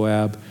to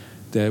Joab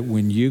that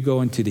when you go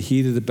into the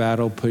heat of the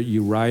battle, put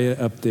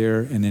Uriah up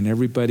there, and then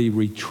everybody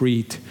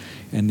retreat,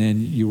 and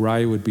then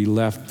Uriah would be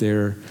left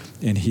there,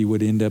 and he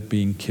would end up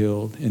being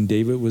killed. And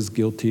David was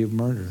guilty of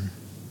murder.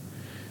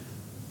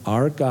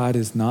 Our God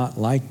is not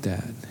like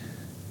that.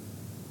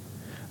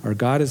 Our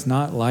God is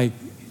not like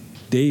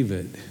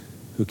David,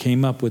 who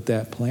came up with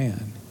that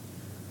plan.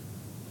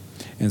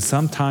 And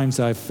sometimes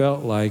I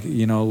felt like,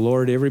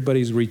 Lord,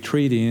 everybody's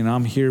retreating and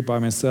I'm here by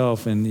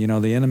myself, and,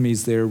 the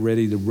enemy's there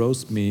ready to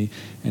roast me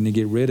and to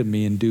get rid of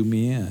me and do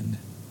me in.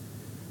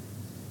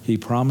 He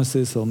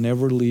promises he'll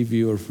never leave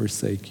you or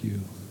forsake you.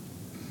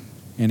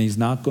 And he's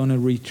not going to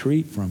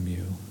retreat from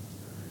you,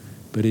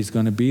 but he's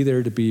going to be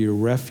there to be your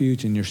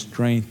refuge and your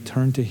strength.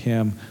 Turn to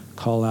him,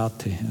 call out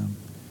to him,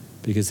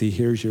 because he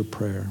hears your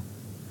prayer.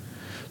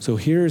 So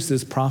here's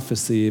this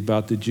prophecy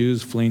about the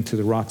Jews fleeing to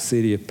the rock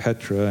city of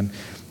Petra.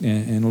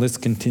 And let's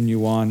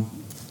continue on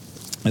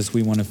as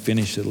we want to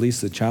finish at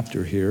least the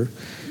chapter here.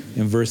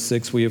 In verse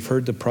 6, we have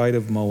heard the pride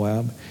of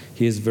Moab.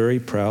 He is very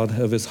proud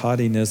of his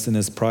haughtiness and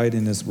his pride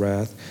and his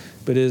wrath,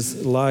 but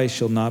his lie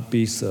shall not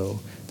be so.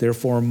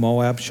 Therefore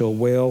Moab shall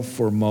wail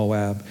for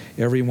Moab.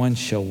 Everyone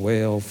shall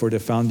wail for the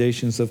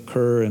foundations of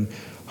Kir and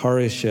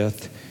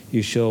Harosheth.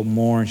 You shall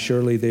mourn,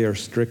 surely they are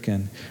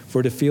stricken.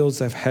 For the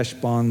fields of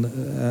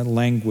Heshbon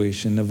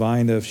languish, and the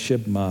vine of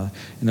Shibmah,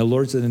 and the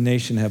lords of the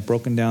nation have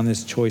broken down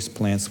his choice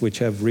plants, which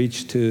have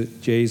reached to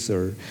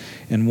Jazer,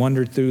 and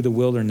wandered through the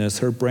wilderness.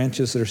 Her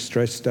branches are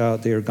stretched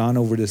out, they are gone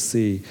over the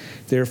sea.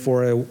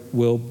 Therefore I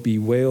will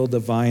bewail the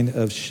vine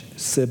of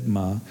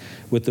Shibmah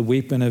with the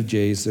weeping of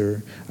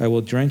Jazer. I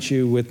will drench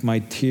you with my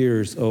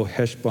tears, O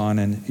Heshbon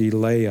and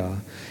Eleah.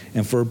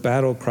 And for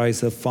battle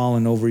cries have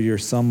fallen over your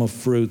sum of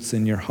fruits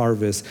in your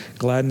harvest.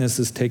 Gladness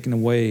is taken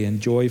away,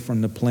 and joy from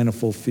the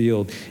plentiful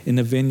field. In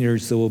the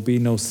vineyards there will be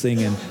no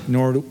singing,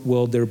 nor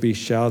will there be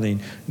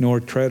shouting, nor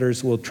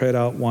treaders will tread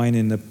out wine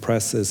in the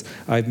presses.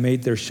 I've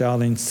made their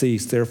shouting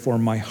cease. Therefore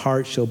my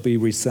heart shall be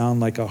resound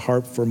like a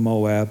harp for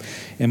Moab,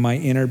 and my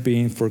inner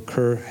being for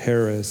Kir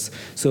Hares.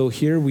 So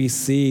here we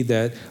see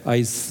that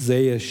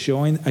Isaiah is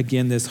showing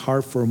again this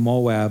heart for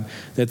Moab,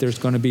 that there's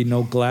going to be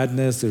no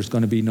gladness, there's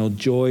going to be no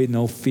joy,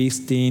 no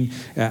feasting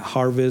at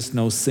harvest,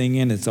 no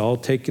singing. It's all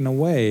taken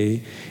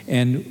away.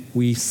 And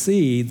we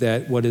see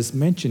that what is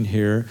mentioned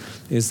here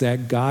is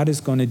that God is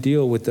going to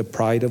deal with the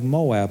pride of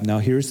Moab. Now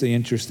here's the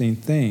interesting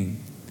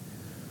thing,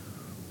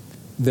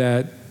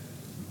 that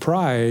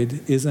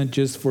pride isn't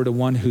just for the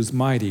one who's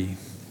mighty.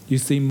 You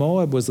see,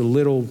 Moab was a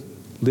little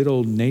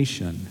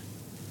nation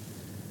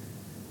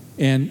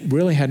and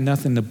really had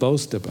nothing to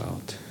boast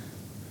about.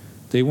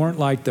 They weren't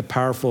like the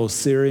powerful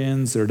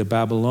Syrians or the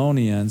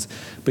Babylonians,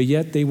 but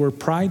yet they were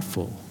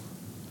prideful.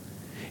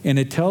 And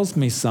it tells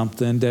me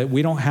something, that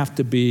we don't have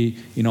to be,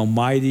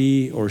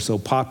 mighty or so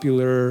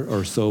popular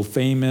or so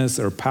famous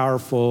or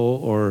powerful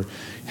or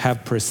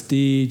have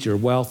prestige or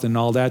wealth and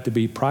all that to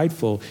be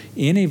prideful.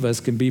 Any of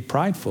us can be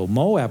prideful.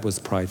 Moab was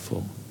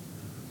prideful.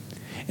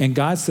 And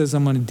God says,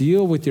 I'm going to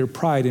deal with your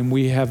pride. And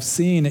we have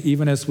seen,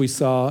 even as we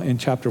saw in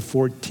chapter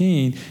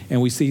 14,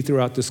 and we see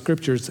throughout the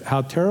scriptures,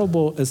 how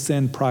terrible a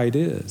sin pride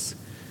is.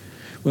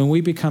 When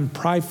we become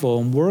prideful,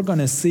 and we're going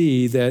to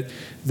see that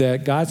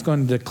God's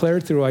going to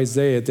declare through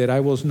Isaiah that I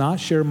will not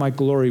share my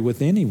glory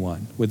with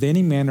anyone, with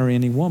any man or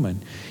any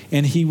woman.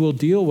 And he will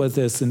deal with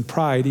us in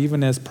pride,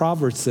 even as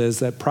Proverbs says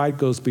that pride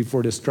goes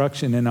before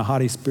destruction and a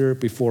haughty spirit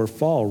before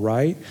fall,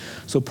 right?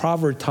 So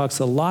Proverbs talks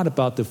a lot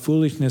about the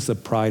foolishness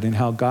of pride and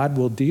how God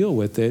will deal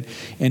with it.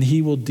 And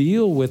he will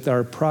deal with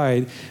our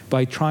pride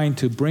by trying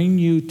to bring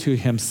you to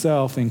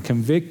himself and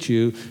convict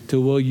you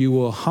to where you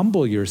will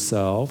humble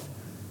yourself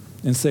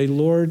and say,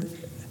 Lord,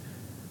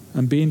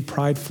 I'm being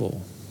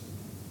prideful.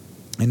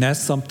 And that's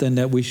something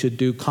that we should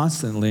do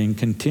constantly and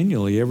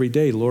continually every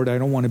day. Lord, I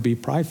don't want to be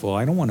prideful.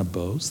 I don't want to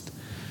boast.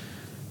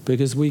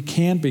 because we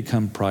can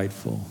become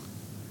prideful.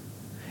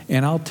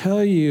 And I'll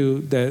tell you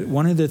that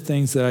one of the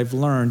things that I've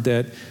learned,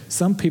 that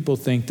some people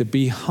think to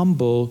be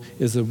humble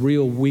is a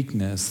real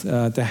weakness,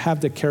 to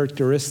have the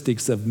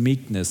characteristics of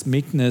meekness.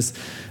 Meekness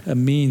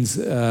means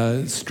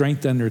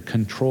strength under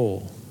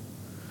control.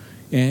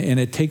 And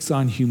it takes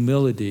on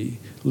humility.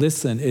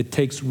 Listen, it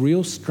takes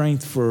real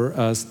strength for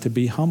us to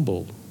be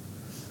humbled,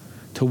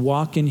 to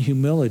walk in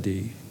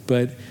humility.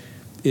 But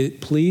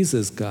it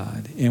pleases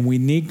God, and we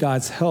need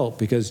God's help,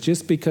 because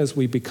just because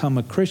we become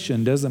a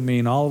Christian doesn't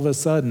mean all of a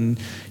sudden,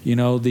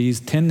 these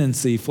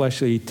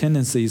fleshly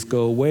tendencies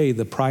go away.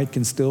 The pride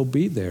can still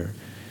be there.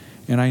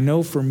 And I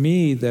know for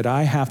me that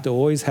I have to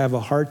always have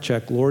a heart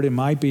check. Lord, am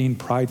I being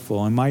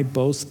prideful? Am I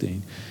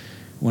boasting?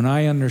 When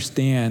I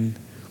understand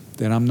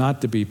that I'm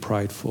not to be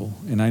prideful,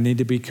 and I need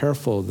to be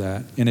careful of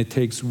that. And it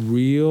takes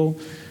real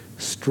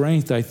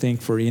strength, I think,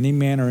 for any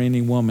man or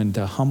any woman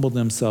to humble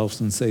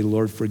themselves and say,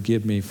 Lord,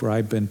 forgive me, for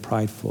I've been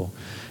prideful.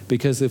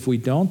 Because if we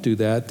don't do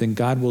that, then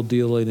God will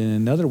deal it in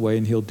another way,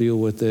 and he'll deal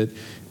with it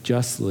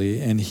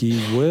justly, and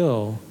he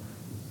will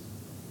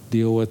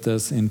deal with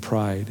us in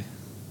pride.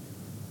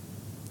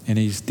 And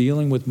he's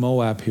dealing with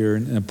Moab here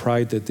in the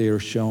pride that they are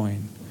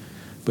showing.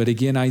 But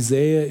again,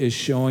 Isaiah is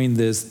showing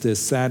this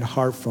sad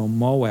heart from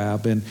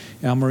Moab. And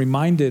I'm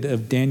reminded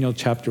of Daniel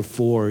chapter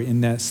 4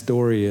 in that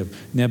story of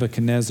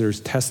Nebuchadnezzar's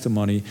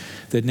testimony,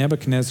 that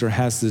Nebuchadnezzar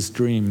has this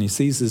dream. And he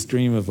sees this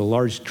dream of a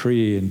large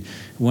tree and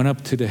went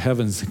up to the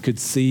heavens and could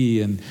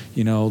see, and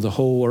the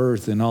whole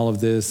earth and all of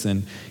this.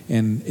 And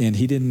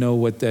he didn't know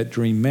what that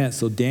dream meant.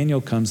 So Daniel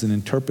comes and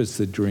interprets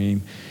the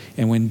dream.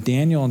 And when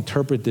Daniel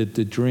interpreted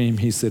the dream,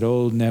 he said,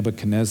 "Oh,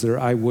 Nebuchadnezzar,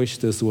 I wish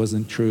this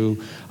wasn't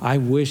true. I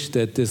wish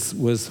that this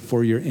was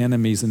for your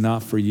enemies and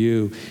not for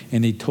you."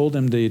 And he told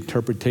him the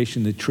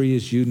interpretation: the tree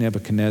is you,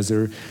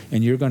 Nebuchadnezzar,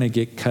 and you're going to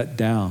get cut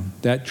down.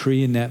 That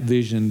tree in that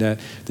vision, that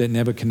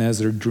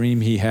Nebuchadnezzar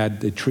dream he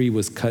had, the tree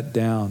was cut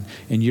down.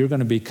 And you're going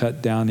to be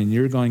cut down, and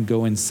you're going to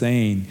go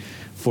insane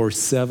for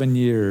 7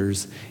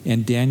 years.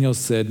 And Daniel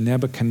said,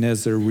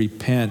 "Nebuchadnezzar,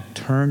 repent,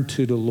 turn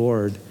to the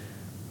Lord,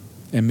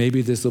 and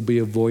maybe this will be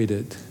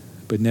avoided."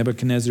 But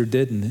Nebuchadnezzar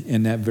didn't.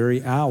 In that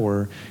very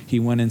hour, he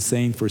went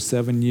insane for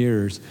 7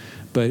 years.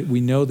 But we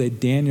know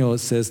that Daniel, it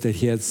says that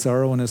he had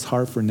sorrow in his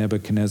heart for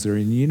Nebuchadnezzar.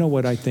 And you know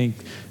what I think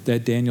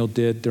that Daniel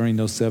did during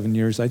those 7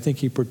 years? I think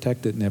he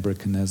protected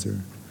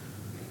Nebuchadnezzar.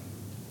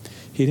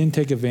 He didn't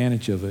take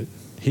advantage of it.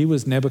 He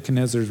was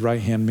Nebuchadnezzar's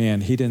right-hand man.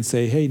 He didn't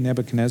say, "Hey,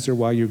 Nebuchadnezzar,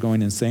 while you're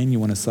going insane, you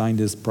want to sign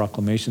this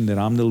proclamation that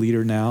I'm the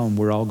leader now and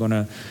we're all going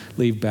to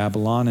leave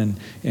Babylon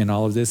and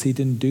all of this." He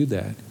didn't do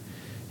that.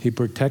 He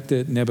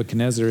protected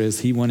Nebuchadnezzar as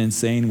he went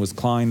insane, was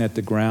clawing at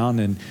the ground,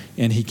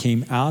 and he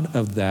came out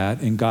of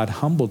that, and God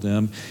humbled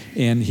him,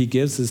 and he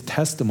gives his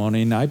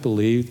testimony, and I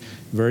believe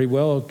very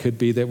well it could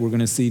be that we're going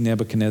to see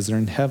Nebuchadnezzar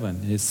in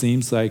heaven. It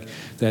seems like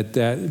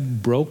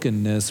that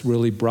brokenness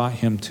really brought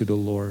him to the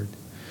Lord.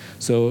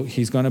 So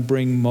he's going to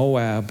bring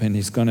Moab, and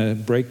he's going to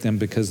break them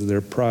because of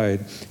their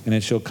pride. And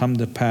it shall come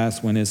to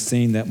pass, when it's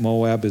seen that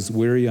Moab is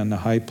weary on the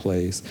high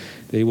place,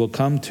 they will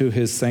come to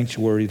his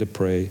sanctuary to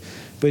pray,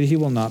 but he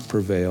will not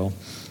prevail.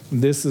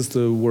 This is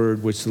the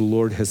word which the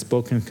Lord has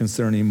spoken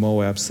concerning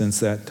Moab since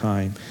that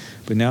time.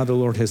 But now the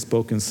Lord has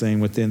spoken,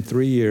 saying, within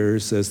 3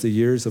 years, as the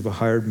years of a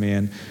hired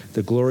man,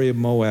 the glory of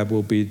Moab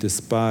will be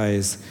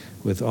despised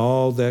with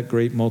all that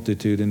great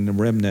multitude, and the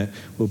remnant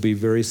will be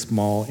very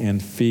small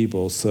and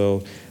feeble.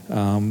 So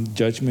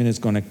judgment is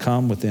going to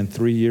come. Within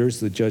 3 years,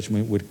 the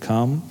judgment would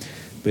come.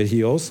 But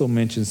he also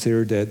mentions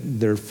here that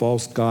their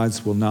false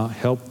gods will not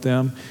help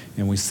them.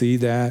 And we see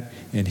that.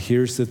 And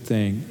here's the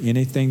thing.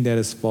 Anything that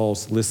is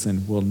false,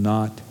 listen, will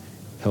not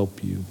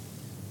help you.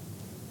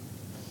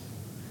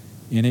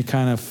 Any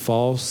kind of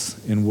false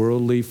and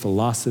worldly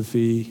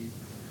philosophy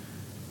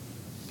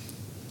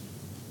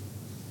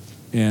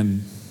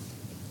and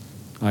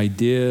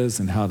ideas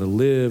and how to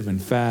live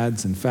and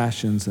fads and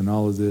fashions and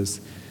all of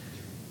this,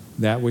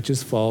 that which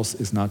is false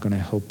is not going to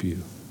help you.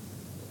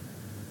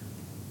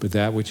 But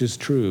that which is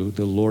true,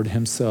 the Lord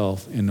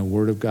himself and the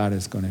Word of God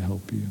is going to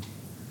help you.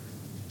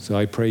 So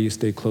I pray you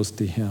stay close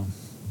to him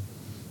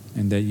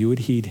and that you would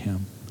heed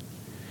him.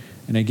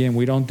 And again,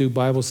 we don't do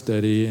Bible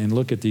study and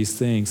look at these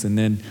things and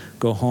then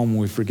go home and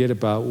we forget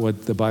about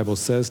what the Bible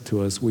says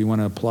to us. We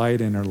want to apply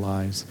it in our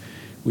lives.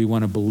 We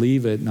want to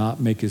believe it, not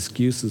make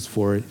excuses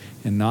for it,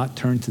 and not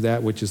turn to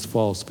that which is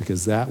false,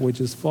 because that which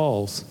is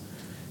false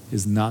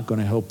is not going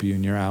to help you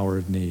in your hour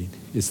of need.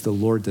 It's the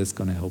Lord that's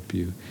going to help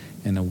you,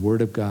 and the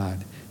Word of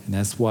God. And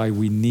that's why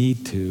we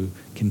need to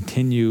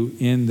continue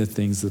in the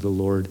things of the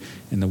Lord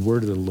and the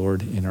Word of the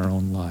Lord in our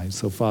own lives.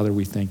 So, Father,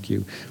 we thank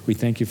you. We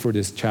thank you for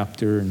this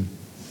chapter. And,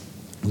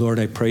 Lord,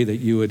 I pray that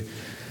you would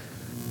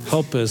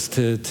help us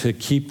to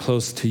keep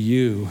close to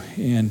you.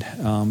 And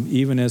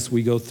even as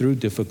we go through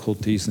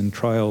difficulties and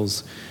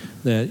trials,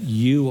 that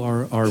you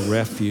are our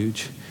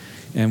refuge.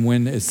 And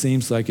when it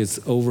seems like it's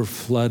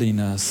overflooding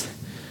us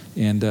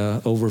and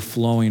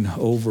overflowing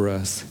over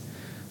us,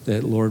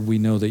 that, Lord, we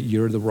know that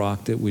you're the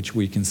rock that which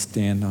we can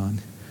stand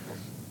on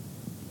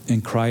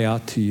and cry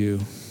out to you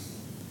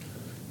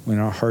when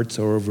our hearts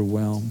are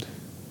overwhelmed.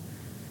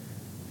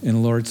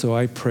 And Lord, so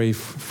I pray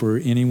for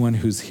anyone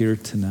who's here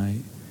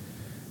tonight,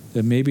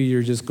 that maybe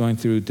you're just going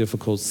through a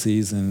difficult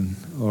season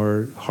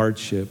or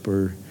hardship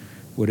or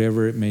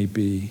whatever it may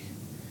be,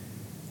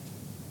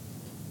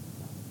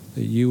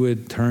 that you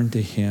would turn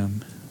to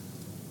him,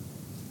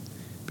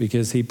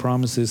 because he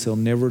promises he'll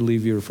never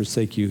leave you or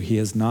forsake you. He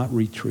has not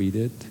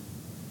retreated.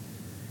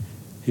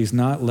 He's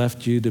not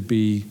left you to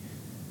be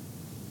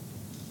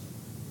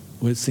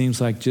what seems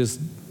like just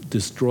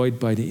destroyed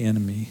by the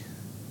enemy.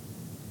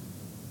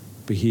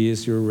 But he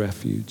is your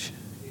refuge.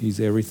 He's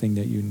everything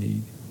that you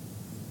need.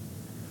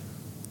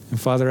 And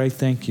Father, I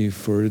thank you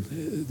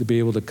to be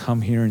able to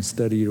come here and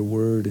study your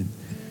word. And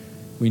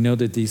we know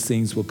that these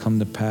things will come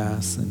to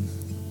pass, and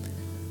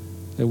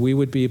that we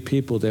would be a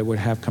people that would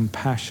have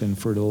compassion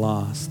for the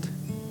lost.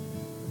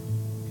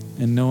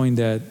 And knowing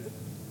that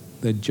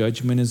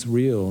judgment is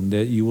real and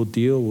that you will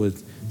deal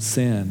with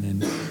sin,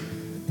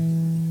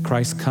 and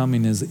Christ's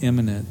coming is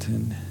imminent,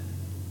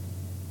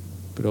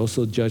 but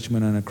also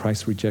judgment on a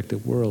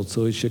Christ-rejected world.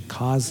 So it should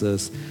cause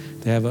us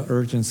to have an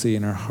urgency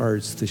in our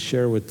hearts to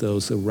share with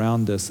those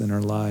around us in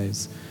our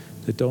lives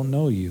that don't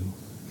know you,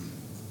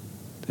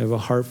 to have a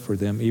heart for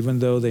them, even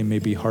though they may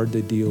be hard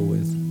to deal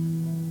with,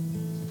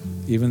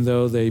 even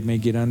though they may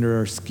get under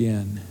our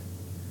skin,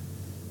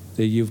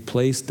 that you've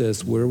placed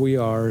us where we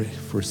are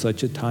for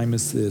such a time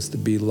as this to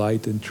be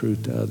light and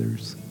truth to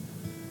others.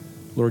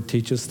 Lord,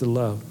 teach us to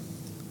love.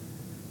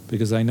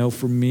 Because I know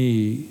for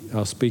me,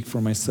 I'll speak for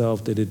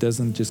myself, that it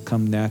doesn't just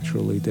come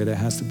naturally, that it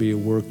has to be a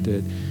work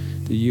that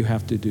you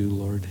have to do,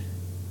 Lord.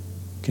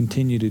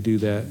 Continue to do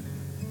that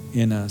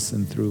in us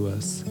and through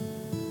us.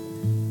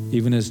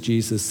 Even as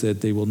Jesus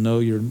said, they will know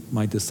you're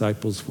my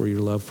disciples for your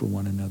love for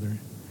one another.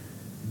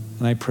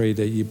 And I pray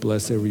that you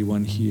bless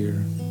everyone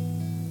here.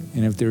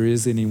 And if there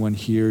is anyone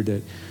here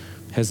that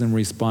hasn't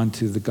responded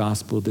to the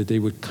gospel, that they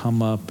would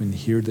come up and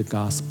hear the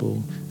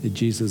gospel, that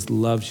Jesus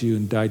loves you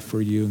and died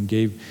for you and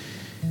gave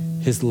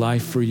his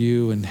life for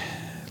you and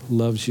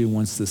loves you,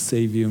 wants to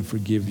save you and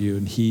forgive you,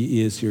 and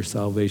he is your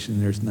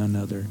salvation. There's none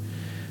other.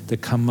 To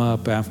come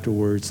up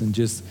afterwards and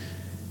just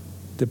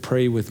to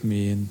pray with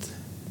me and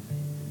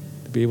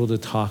to be able to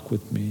talk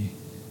with me,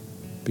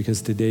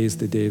 because today is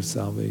the day of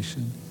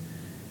salvation.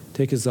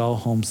 Take us all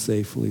home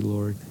safely,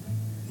 Lord.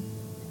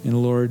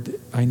 And Lord,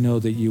 I know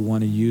that you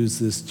want to use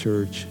this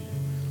church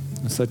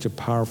in such a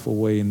powerful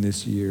way in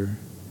this year.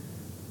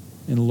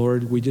 And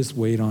Lord, we just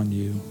wait on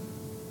you.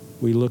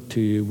 We look to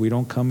you. We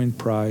don't come in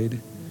pride.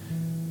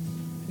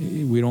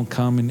 We don't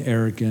come in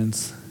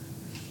arrogance.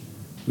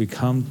 We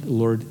come,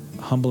 Lord,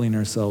 humbling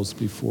ourselves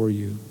before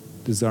you,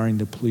 desiring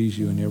to please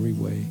you in every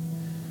way.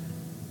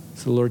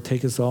 So Lord,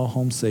 take us all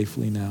home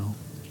safely now.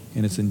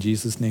 And it's in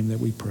Jesus' name that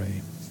we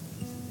pray.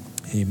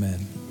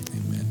 Amen.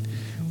 Amen.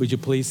 Would you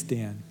please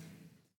stand?